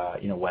 or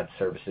web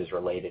services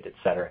related, et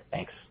cetera.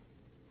 Thanks.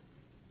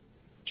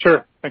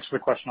 Sure. Thanks for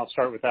the question. I'll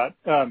start with that.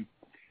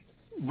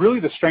 Really,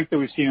 the strength that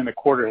we've seen in the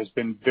quarter has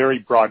been very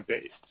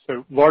broad-based.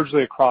 So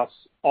largely across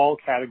all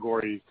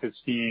categories has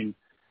seen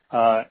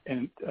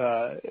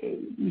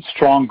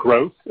strong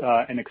growth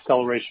and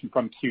acceleration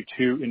from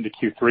Q2 into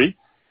Q3.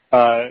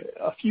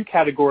 A few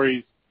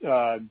categories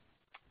of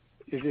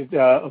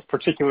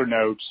particular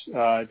note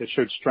that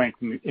showed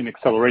strength in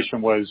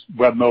acceleration was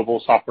web,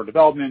 mobile, software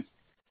development,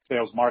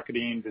 sales,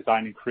 marketing,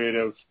 design, and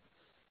creative.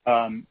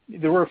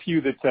 There were a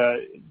few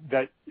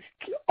that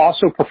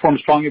also performed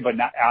strongly, but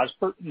not as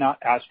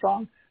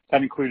strong.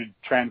 That included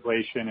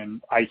translation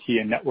and IT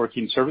and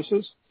networking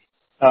services.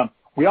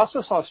 We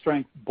also saw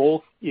strength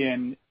both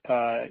in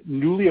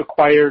newly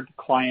acquired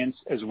clients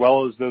as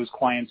well as those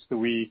clients that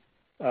we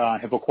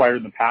have acquired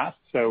in the past.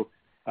 So,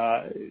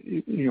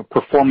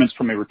 performance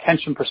from a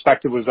retention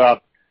perspective was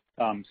up,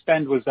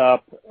 spend was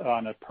up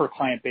on a per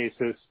client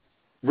basis.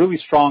 Really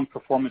strong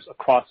performance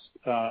across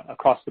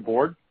the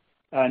board.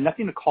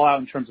 Nothing to call out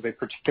in terms of a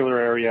particular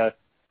area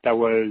that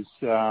was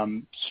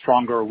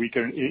stronger or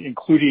weaker,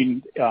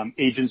 including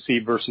agency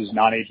versus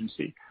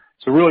non-agency.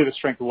 So really the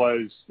strength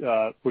was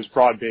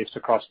broad-based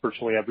across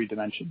virtually every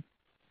dimension.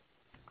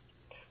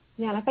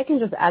 Yeah, and if I can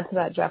just add to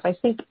that, Jeff, I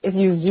think if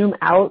you zoom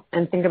out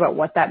and think about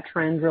what that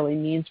trend really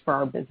means for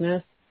our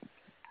business,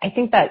 I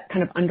think that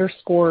kind of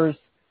underscores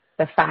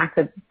the fact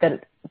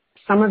that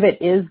some of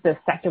it is the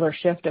secular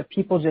shift of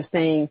people just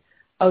saying,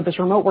 oh, this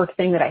remote work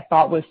thing that I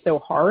thought was so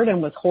hard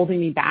and was holding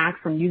me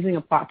back from using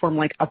a platform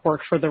like Upwork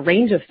for the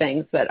range of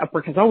things that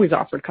Upwork has always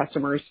offered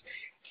customers,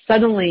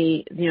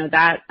 suddenly,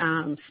 that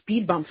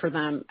speed bump for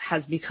them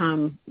has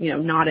become,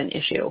 not an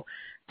issue.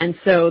 And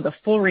so the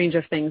full range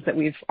of things that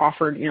we've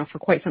offered, for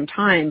quite some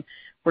time,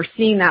 we're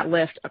seeing that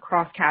lift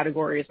across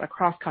categories,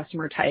 across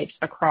customer types,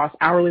 across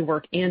hourly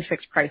work and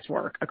fixed price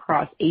work,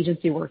 across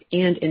agency work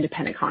and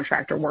independent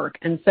contractor work.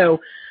 And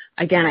so,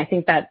 again, I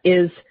think that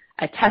is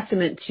a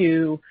testament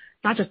to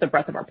not just the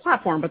breadth of our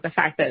platform, but the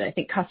fact that I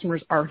think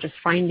customers are just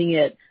finding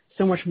it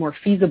so much more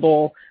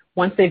feasible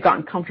once they've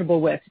gotten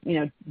comfortable with,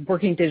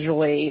 working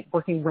digitally,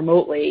 working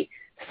remotely.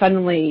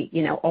 Suddenly,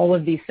 all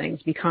of these things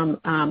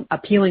become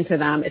appealing to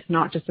them. It's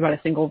not just about a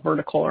single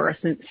vertical or a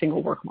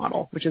single work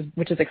model, which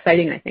is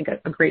exciting, and I think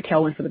a great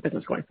tailwind for the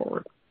business going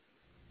forward.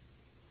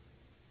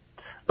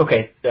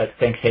 Okay,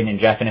 thanks, Hayden and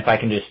Jeff. And if I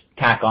can just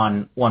tack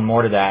on one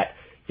more to that,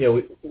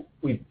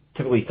 we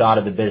typically thought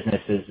of the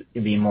business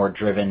as being more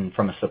driven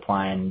from a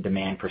supply and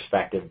demand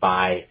perspective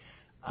by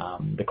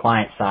the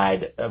client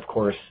side, of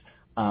course.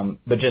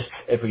 But just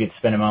if we could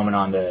spend a moment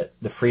on the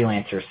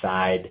freelancer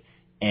side,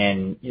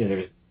 and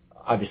there's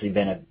obviously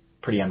been a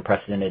pretty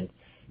unprecedented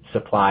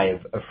supply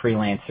of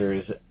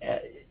freelancers.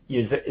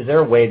 Is there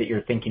a way that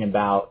you're thinking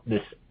about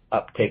this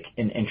uptick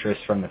in interest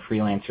from the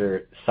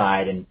freelancer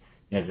side, and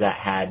has that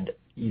had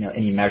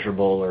any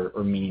measurable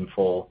or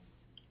meaningful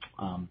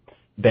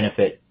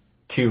benefit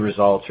to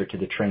results or to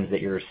the trends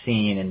that you're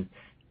seeing?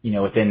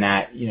 And within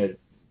that,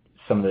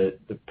 some of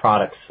the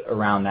products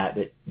around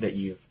that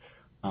you've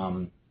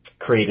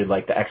created,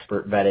 like the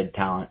expert vetted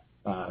talent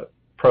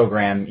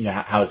program,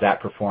 how has that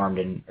performed,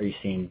 and are you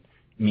seeing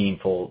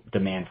meaningful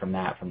demand from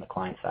that from the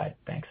client side?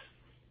 Thanks.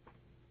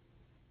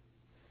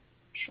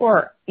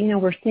 Sure.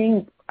 We're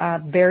seeing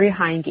very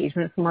high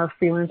engagement from our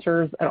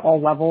freelancers at all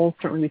levels.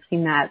 Certainly we've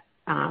seen that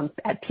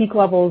at peak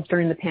levels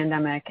during the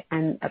pandemic,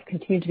 and have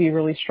continued to be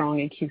really strong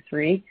in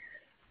Q3.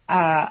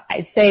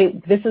 I'd say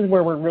this is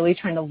where we're really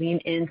trying to lean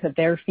into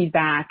their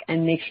feedback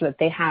and make sure that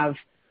they have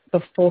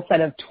the full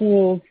set of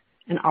tools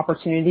and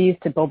opportunities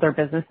to build their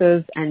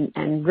businesses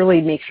and really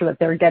make sure that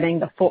they're getting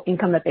the full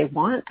income that they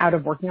want out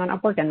of working on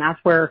Upwork. And that's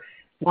where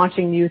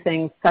launching new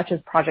things such as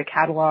Project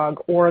Catalog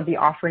or the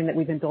offering that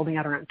we've been building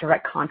out around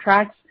direct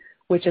contracts,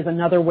 which is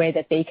another way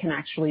that they can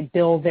actually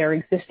build their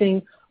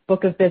existing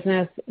book of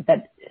business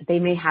that they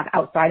may have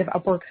outside of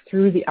Upwork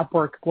through the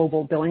Upwork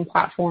global billing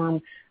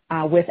platform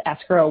with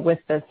escrow, with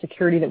the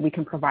security that we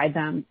can provide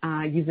them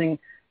using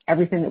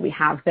everything that we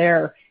have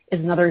there, is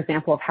another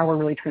example of how we're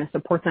really trying to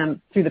support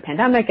them through the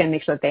pandemic and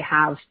make sure that they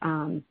have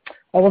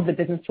all of the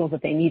business tools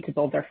that they need to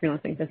build their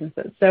freelancing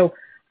businesses. So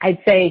I'd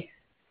say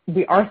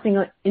we are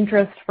seeing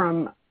interest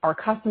from our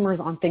customers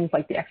on things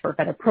like the Expert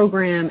Vetted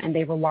program, and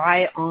they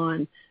rely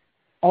on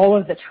all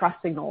of the trust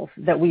signals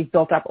that we've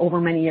built up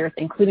over many years,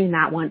 including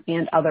that one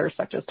and others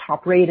such as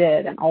Top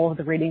Rated and all of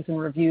the ratings and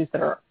reviews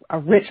that are a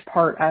rich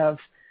part of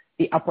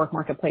the Upwork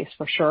marketplace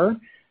for sure.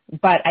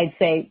 But I'd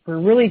say we're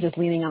really just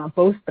leaning on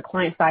both the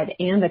client side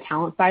and the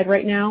talent side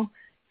right now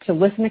to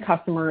listen to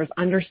customers,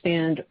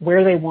 understand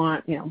where they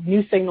want,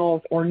 new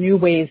signals or new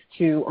ways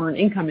to earn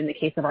income in the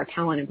case of our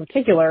talent in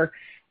particular,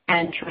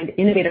 and trying to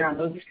innovate around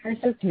those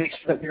experiences to make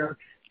sure that we're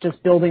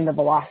just building the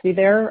velocity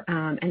there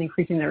and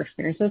increasing their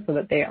experiences so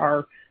that they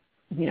are,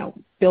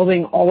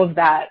 building all of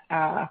that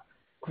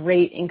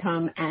great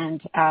income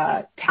and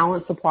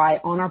talent supply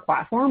on our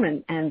platform.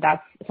 And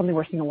that's something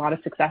we're seeing a lot of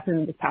success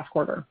in this past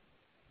quarter.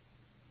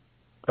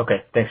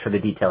 Okay. Thanks for the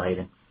detail,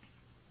 Hayden.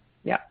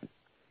 Yeah.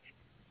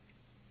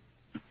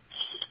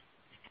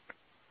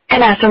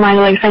 And as a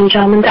reminder, ladies and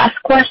gentlemen, to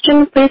ask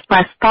questions, please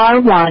press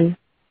star 1.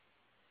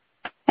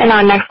 And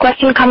our next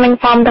question coming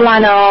from the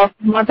line of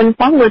Marvin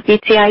Fong with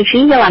BTIG.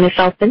 Your line is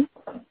open.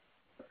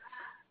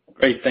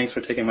 Great. Thanks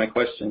for taking my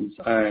questions,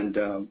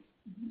 and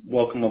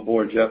welcome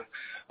aboard, Jeff.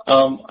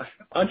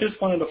 I just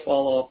wanted to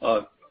follow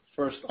up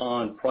first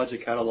on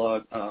Project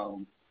Catalog.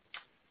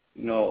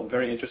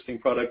 Very interesting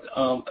product.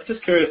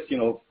 Just curious,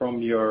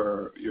 from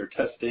your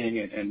testing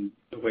and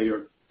the way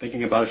you're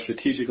thinking about it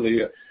strategically,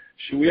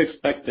 should we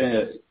expect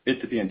it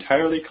to be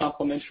entirely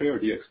complementary, or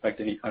do you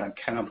expect any kind of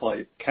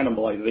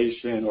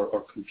cannibalization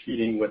or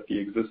competing with the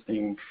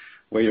existing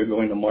way you're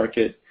going to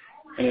market?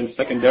 And then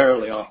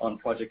secondarily, on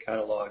Project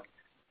Catalog,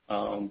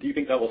 do you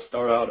think that will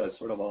start out as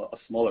sort of a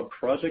smaller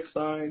project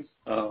size,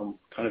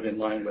 kind of in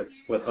line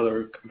with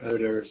other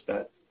competitors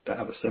that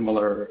have a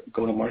similar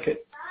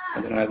go-to-market?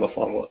 And then I have a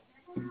follow-up.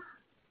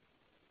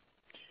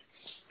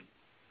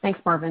 Thanks,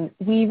 Marvin.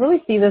 We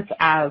really see this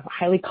as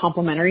highly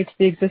complementary to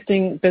the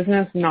existing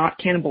business, not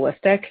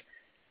cannibalistic,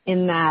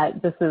 in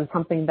that this is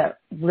something that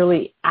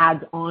really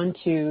adds on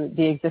to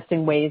the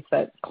existing ways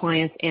that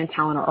clients and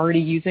talent are already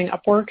using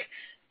Upwork.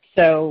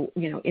 So,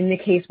 in the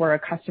case where a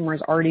customer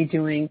is already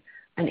doing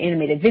an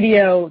animated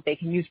video, they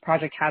can use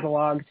Project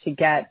Catalog to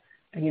get,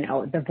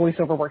 the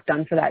voiceover work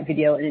done for that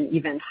video in an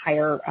even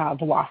higher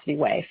velocity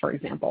way, for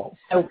example.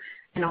 So,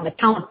 and on the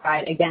talent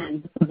side,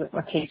 again, this is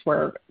a case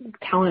where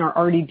talent are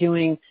already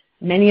doing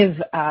many of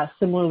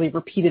similarly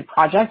repeated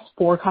projects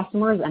for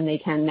customers, and they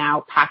can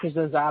now package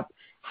those up,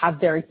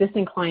 have their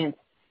existing clients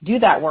do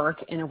that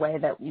work in a way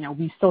that,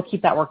 we still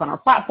keep that work on our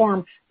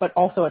platform, but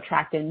also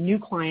attract in new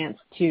clients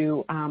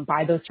to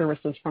buy those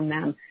services from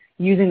them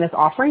using this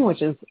offering,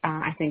 which is,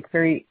 I think,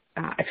 very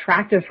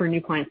attractive for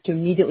new clients to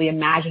immediately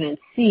imagine and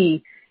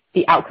see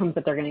the outcomes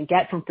that they're going to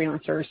get from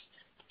freelancers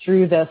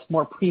through this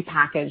more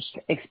prepackaged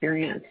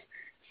experience.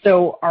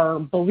 So our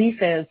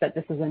belief is that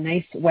this is a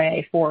nice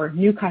way for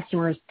new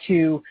customers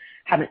to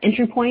have an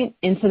entry point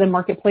into the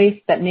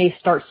marketplace that may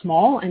start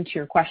small. And to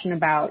your question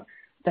about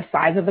the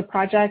size of the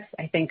projects,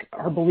 I think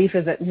our belief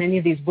is that many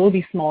of these will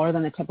be smaller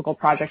than the typical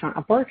project on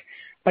Upwork,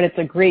 but it's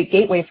a great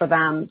gateway for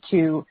them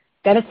to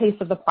get a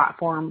taste of the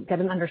platform,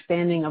 get an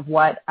understanding of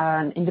what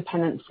an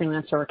independent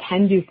freelancer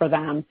can do for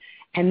them.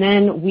 And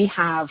then we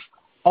have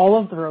all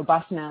of the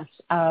robustness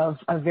of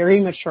a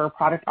very mature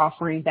product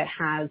offering that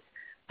has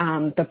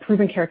the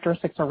proven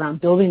characteristics around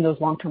building those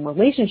long-term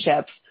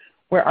relationships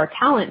where our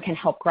talent can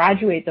help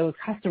graduate those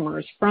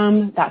customers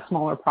from that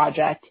smaller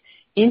project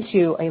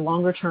into a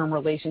longer-term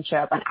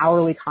relationship, an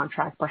hourly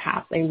contract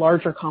perhaps, a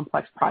larger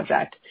complex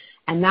project.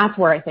 And that's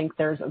where I think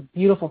there's a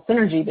beautiful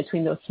synergy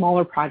between those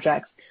smaller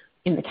projects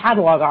in the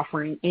catalog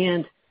offering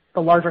and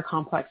the larger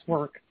complex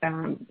work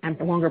and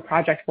the longer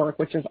project work,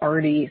 which is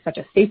already such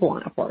a staple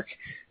on Upwork.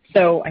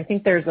 So I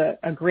think there's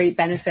a great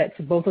benefit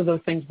to both of those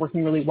things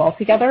working really well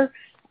together.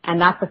 And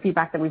that's the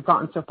feedback that we've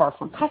gotten so far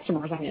from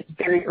customers. I mean, it's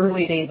very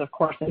early days, of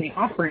course, in the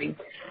offering,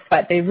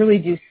 but they really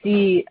do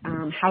see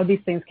how these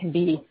things can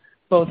be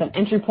both an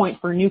entry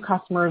point for new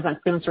customers and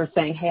freelancers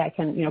saying, hey, I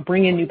can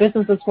bring in new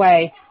business this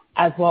way,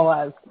 as well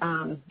as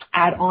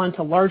add on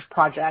to large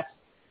projects,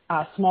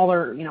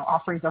 smaller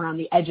offerings around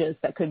the edges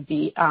that could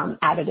be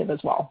additive as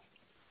well.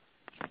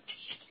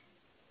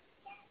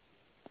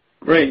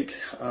 Great.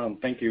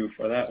 Thank you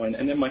for that one.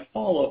 And then my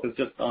follow-up is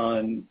just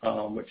on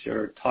what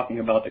you're talking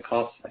about, the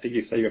cost. I think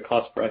you say your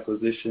cost per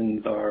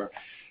acquisitions are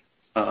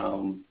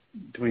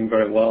doing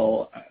very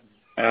well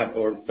at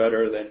or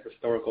better than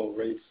historical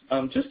rates.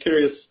 Just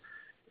curious,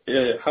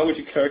 how would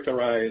you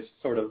characterize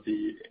sort of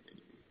the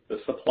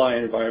supply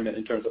environment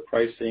in terms of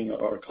pricing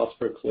or cost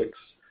per clicks,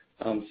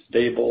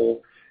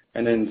 stable?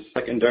 And then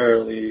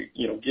secondarily,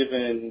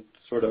 given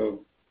sort of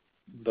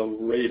the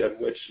rate at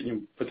which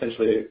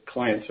potentially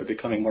clients are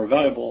becoming more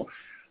valuable,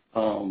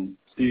 do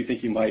you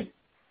think you might,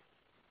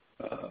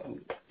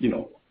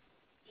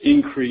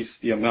 increase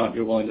the amount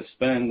you're willing to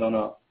spend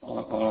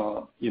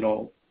on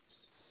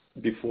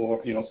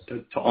before,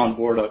 to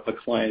onboard a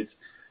client,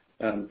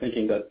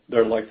 thinking that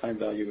their lifetime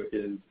value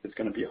is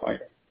going to be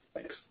higher?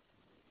 Thanks.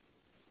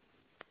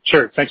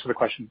 Sure. Thanks for the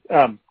question.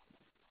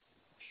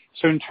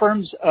 So in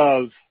terms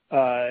of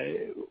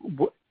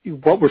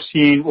what we're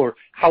seeing or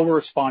how we're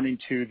responding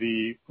to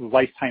the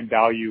lifetime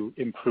value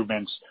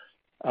improvements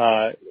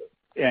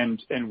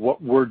and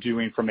what we're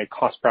doing from a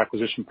cost per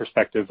acquisition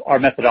perspective, our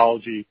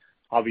methodology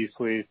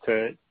obviously is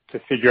to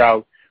figure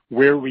out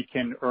where we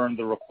can earn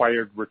the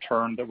required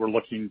return that we're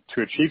looking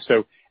to achieve.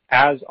 So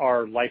as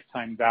our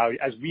lifetime value,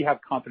 as we have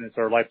confidence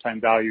our lifetime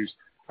values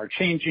are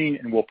changing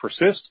and will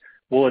persist,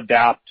 we'll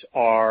adapt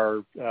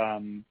our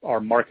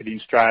marketing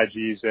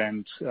strategies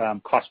and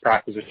cost per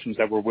acquisitions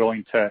that we're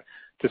willing to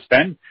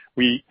spend.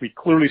 We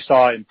clearly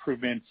saw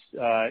improvements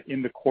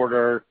in the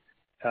quarter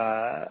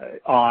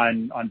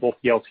on both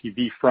the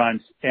LTV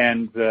front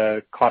and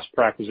the cost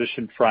per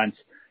acquisition front,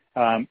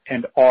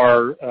 and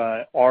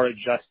are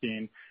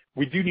adjusting.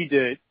 We do need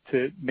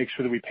to make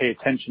sure that we pay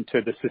attention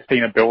to the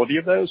sustainability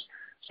of those.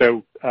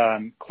 So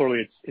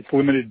clearly, it's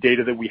limited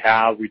data that we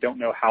have. We don't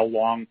know how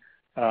long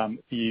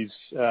these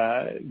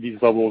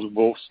levels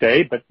will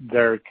stay, but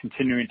they're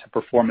continuing to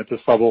perform at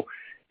this level.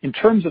 In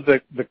terms of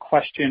the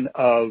question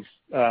of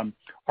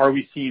are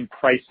we seeing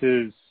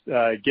prices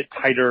get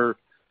tighter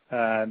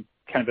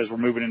kind of as we're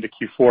moving into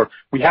Q4,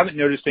 we haven't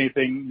noticed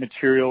anything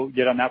material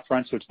yet on that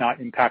front, so it's not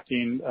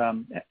impacting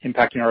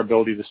our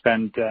ability to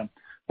spend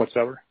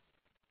whatsoever.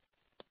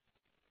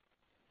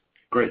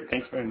 Great.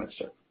 Thanks very much,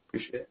 sir.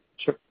 Appreciate it.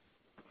 Sure.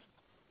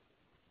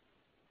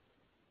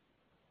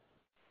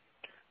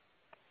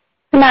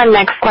 And our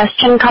next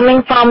question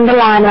coming from the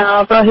line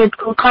of Rohit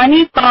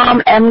Kulkarni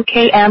from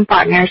MKM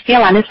Partners. Your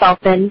line is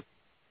open.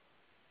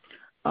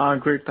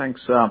 Great,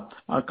 thanks.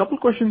 A couple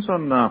questions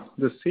on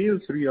the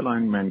sales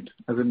realignment.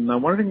 As in,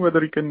 wondering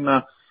whether you can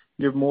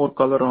give more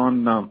color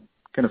on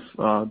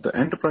the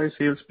enterprise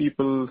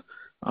salespeople.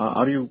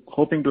 Are you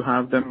hoping to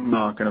have them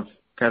kind of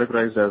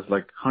categorized as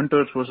like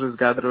hunters versus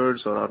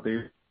gatherers, or are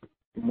they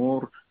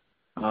more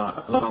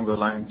along the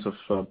lines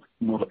of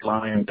more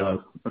client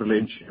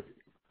relationship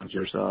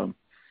managers?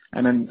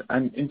 And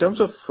in terms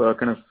of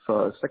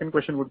second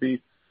question would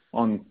be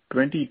on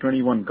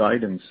 2021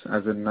 guidance,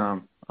 as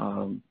in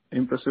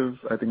impressive,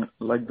 I think,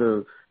 like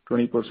the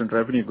 20%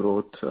 revenue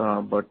growth,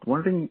 but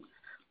wondering,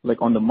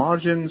 like on the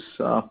margins,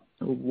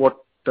 what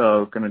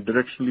kind of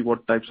directionally,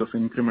 what types of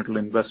incremental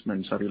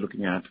investments are you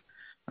looking at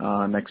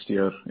next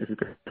year? If you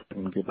could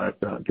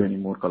give any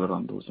more color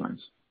on those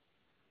lines.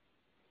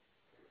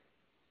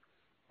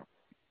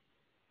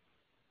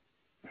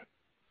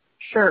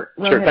 Sure.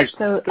 Sure. Thanks.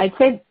 So I'd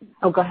say,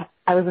 go ahead.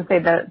 I was going to say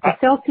the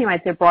sales team,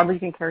 I'd say broadly you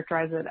can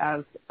characterize it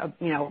as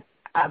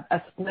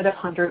a split of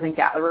hunters and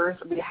gatherers.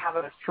 We have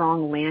a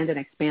strong land and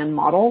expand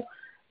model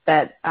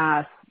that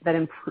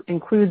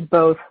includes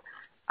both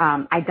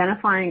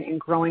identifying and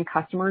growing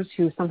customers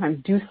who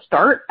sometimes do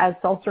start as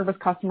self-service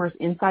customers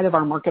inside of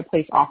our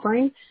marketplace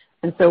offering.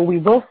 And so we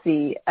will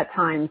see at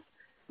times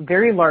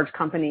very large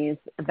companies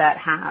that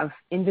have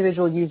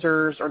individual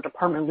users or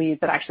department leads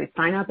that actually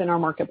sign up in our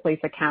marketplace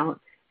account,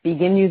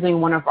 begin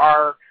using one of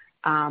our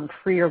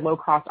free or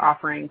low-cost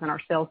offerings, and our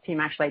sales team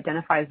actually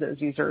identifies those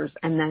users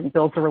and then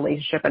builds a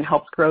relationship and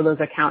helps grow those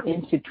accounts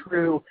into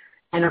true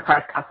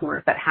enterprise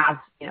customers that have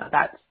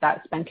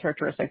that spend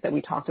characteristic that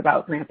we talked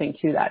about ramping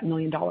to that $1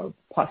 million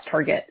plus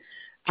target.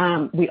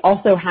 We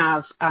also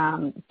have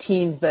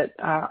teams that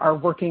are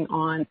working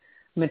on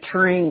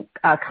maturing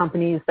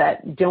companies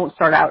that don't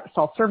start out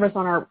self-service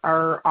on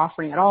our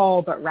offering at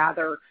all, but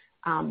rather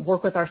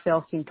work with our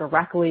sales team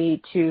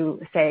directly to,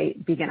 say,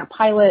 begin a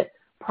pilot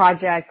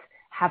project,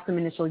 have some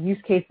initial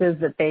use cases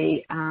that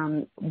they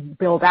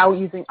build out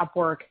using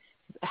Upwork,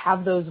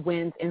 have those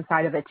wins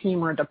inside of a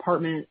team or a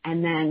department,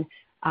 and then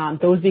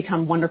those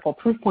become wonderful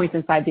proof points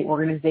inside the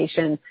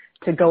organization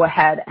to go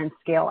ahead and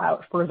scale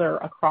out further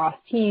across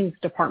teams,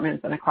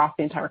 departments, and across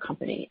the entire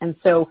company. And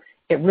so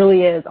it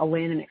really is a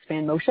land and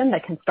expand motion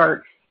that can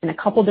start in a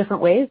couple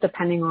different ways,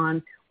 depending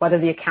on whether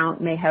the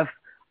account may have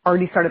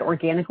already started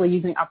organically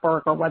using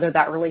Upwork or whether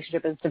that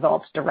relationship is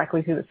developed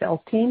directly through the sales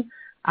team.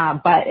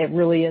 But it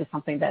really is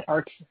something that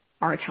our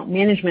account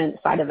management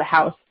side of the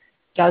house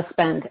does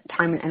spend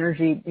time and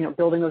energy,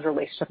 building those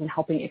relationships and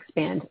helping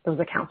expand those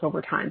accounts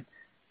over time.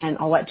 And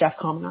I'll let Jeff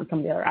comment on some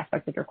of the other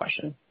aspects of your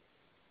question.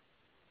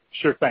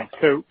 Sure, thanks.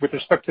 So with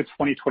respect to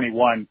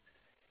 2021,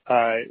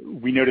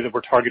 we noted that we're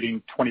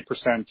targeting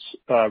 20%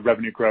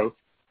 revenue growth.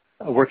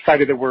 We're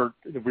excited that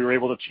we were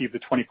able to achieve the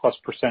 20+%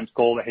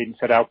 goal that Hayden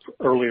set out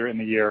earlier in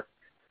the year.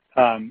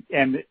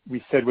 And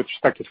we said with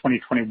respect to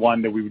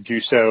 2021 that we would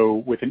do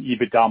so with an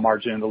EBITDA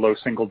margin in the low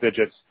single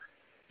digits.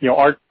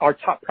 Our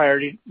top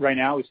priority right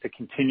now is to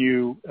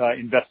continue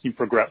investing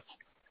for growth.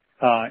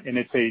 And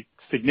it's a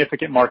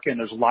significant market, and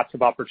there's lots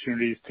of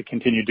opportunities to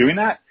continue doing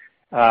that.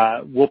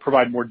 We'll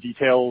provide more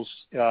details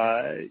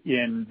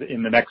in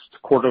the next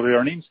quarterly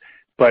earnings,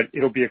 but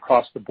it'll be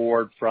across the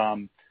board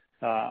from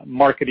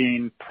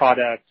marketing,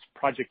 products,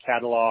 project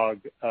catalog,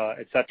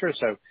 et cetera.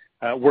 So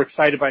we're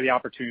excited by the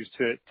opportunities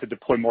to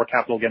deploy more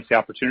capital against the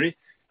opportunity,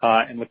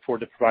 and look forward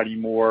to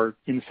providing more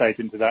insight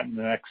into that in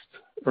the next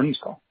earnings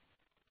call.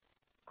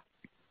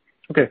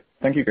 Okay.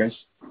 Thank you, guys.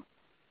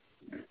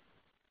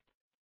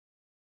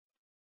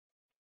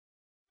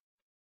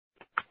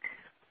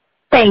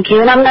 Thank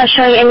you. And I'm not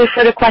showing any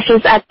further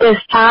questions at this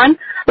time.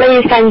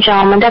 Ladies and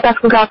gentlemen, that does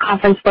conclude our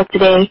conference for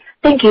today.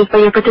 Thank you for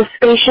your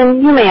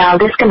participation. You may all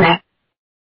disconnect.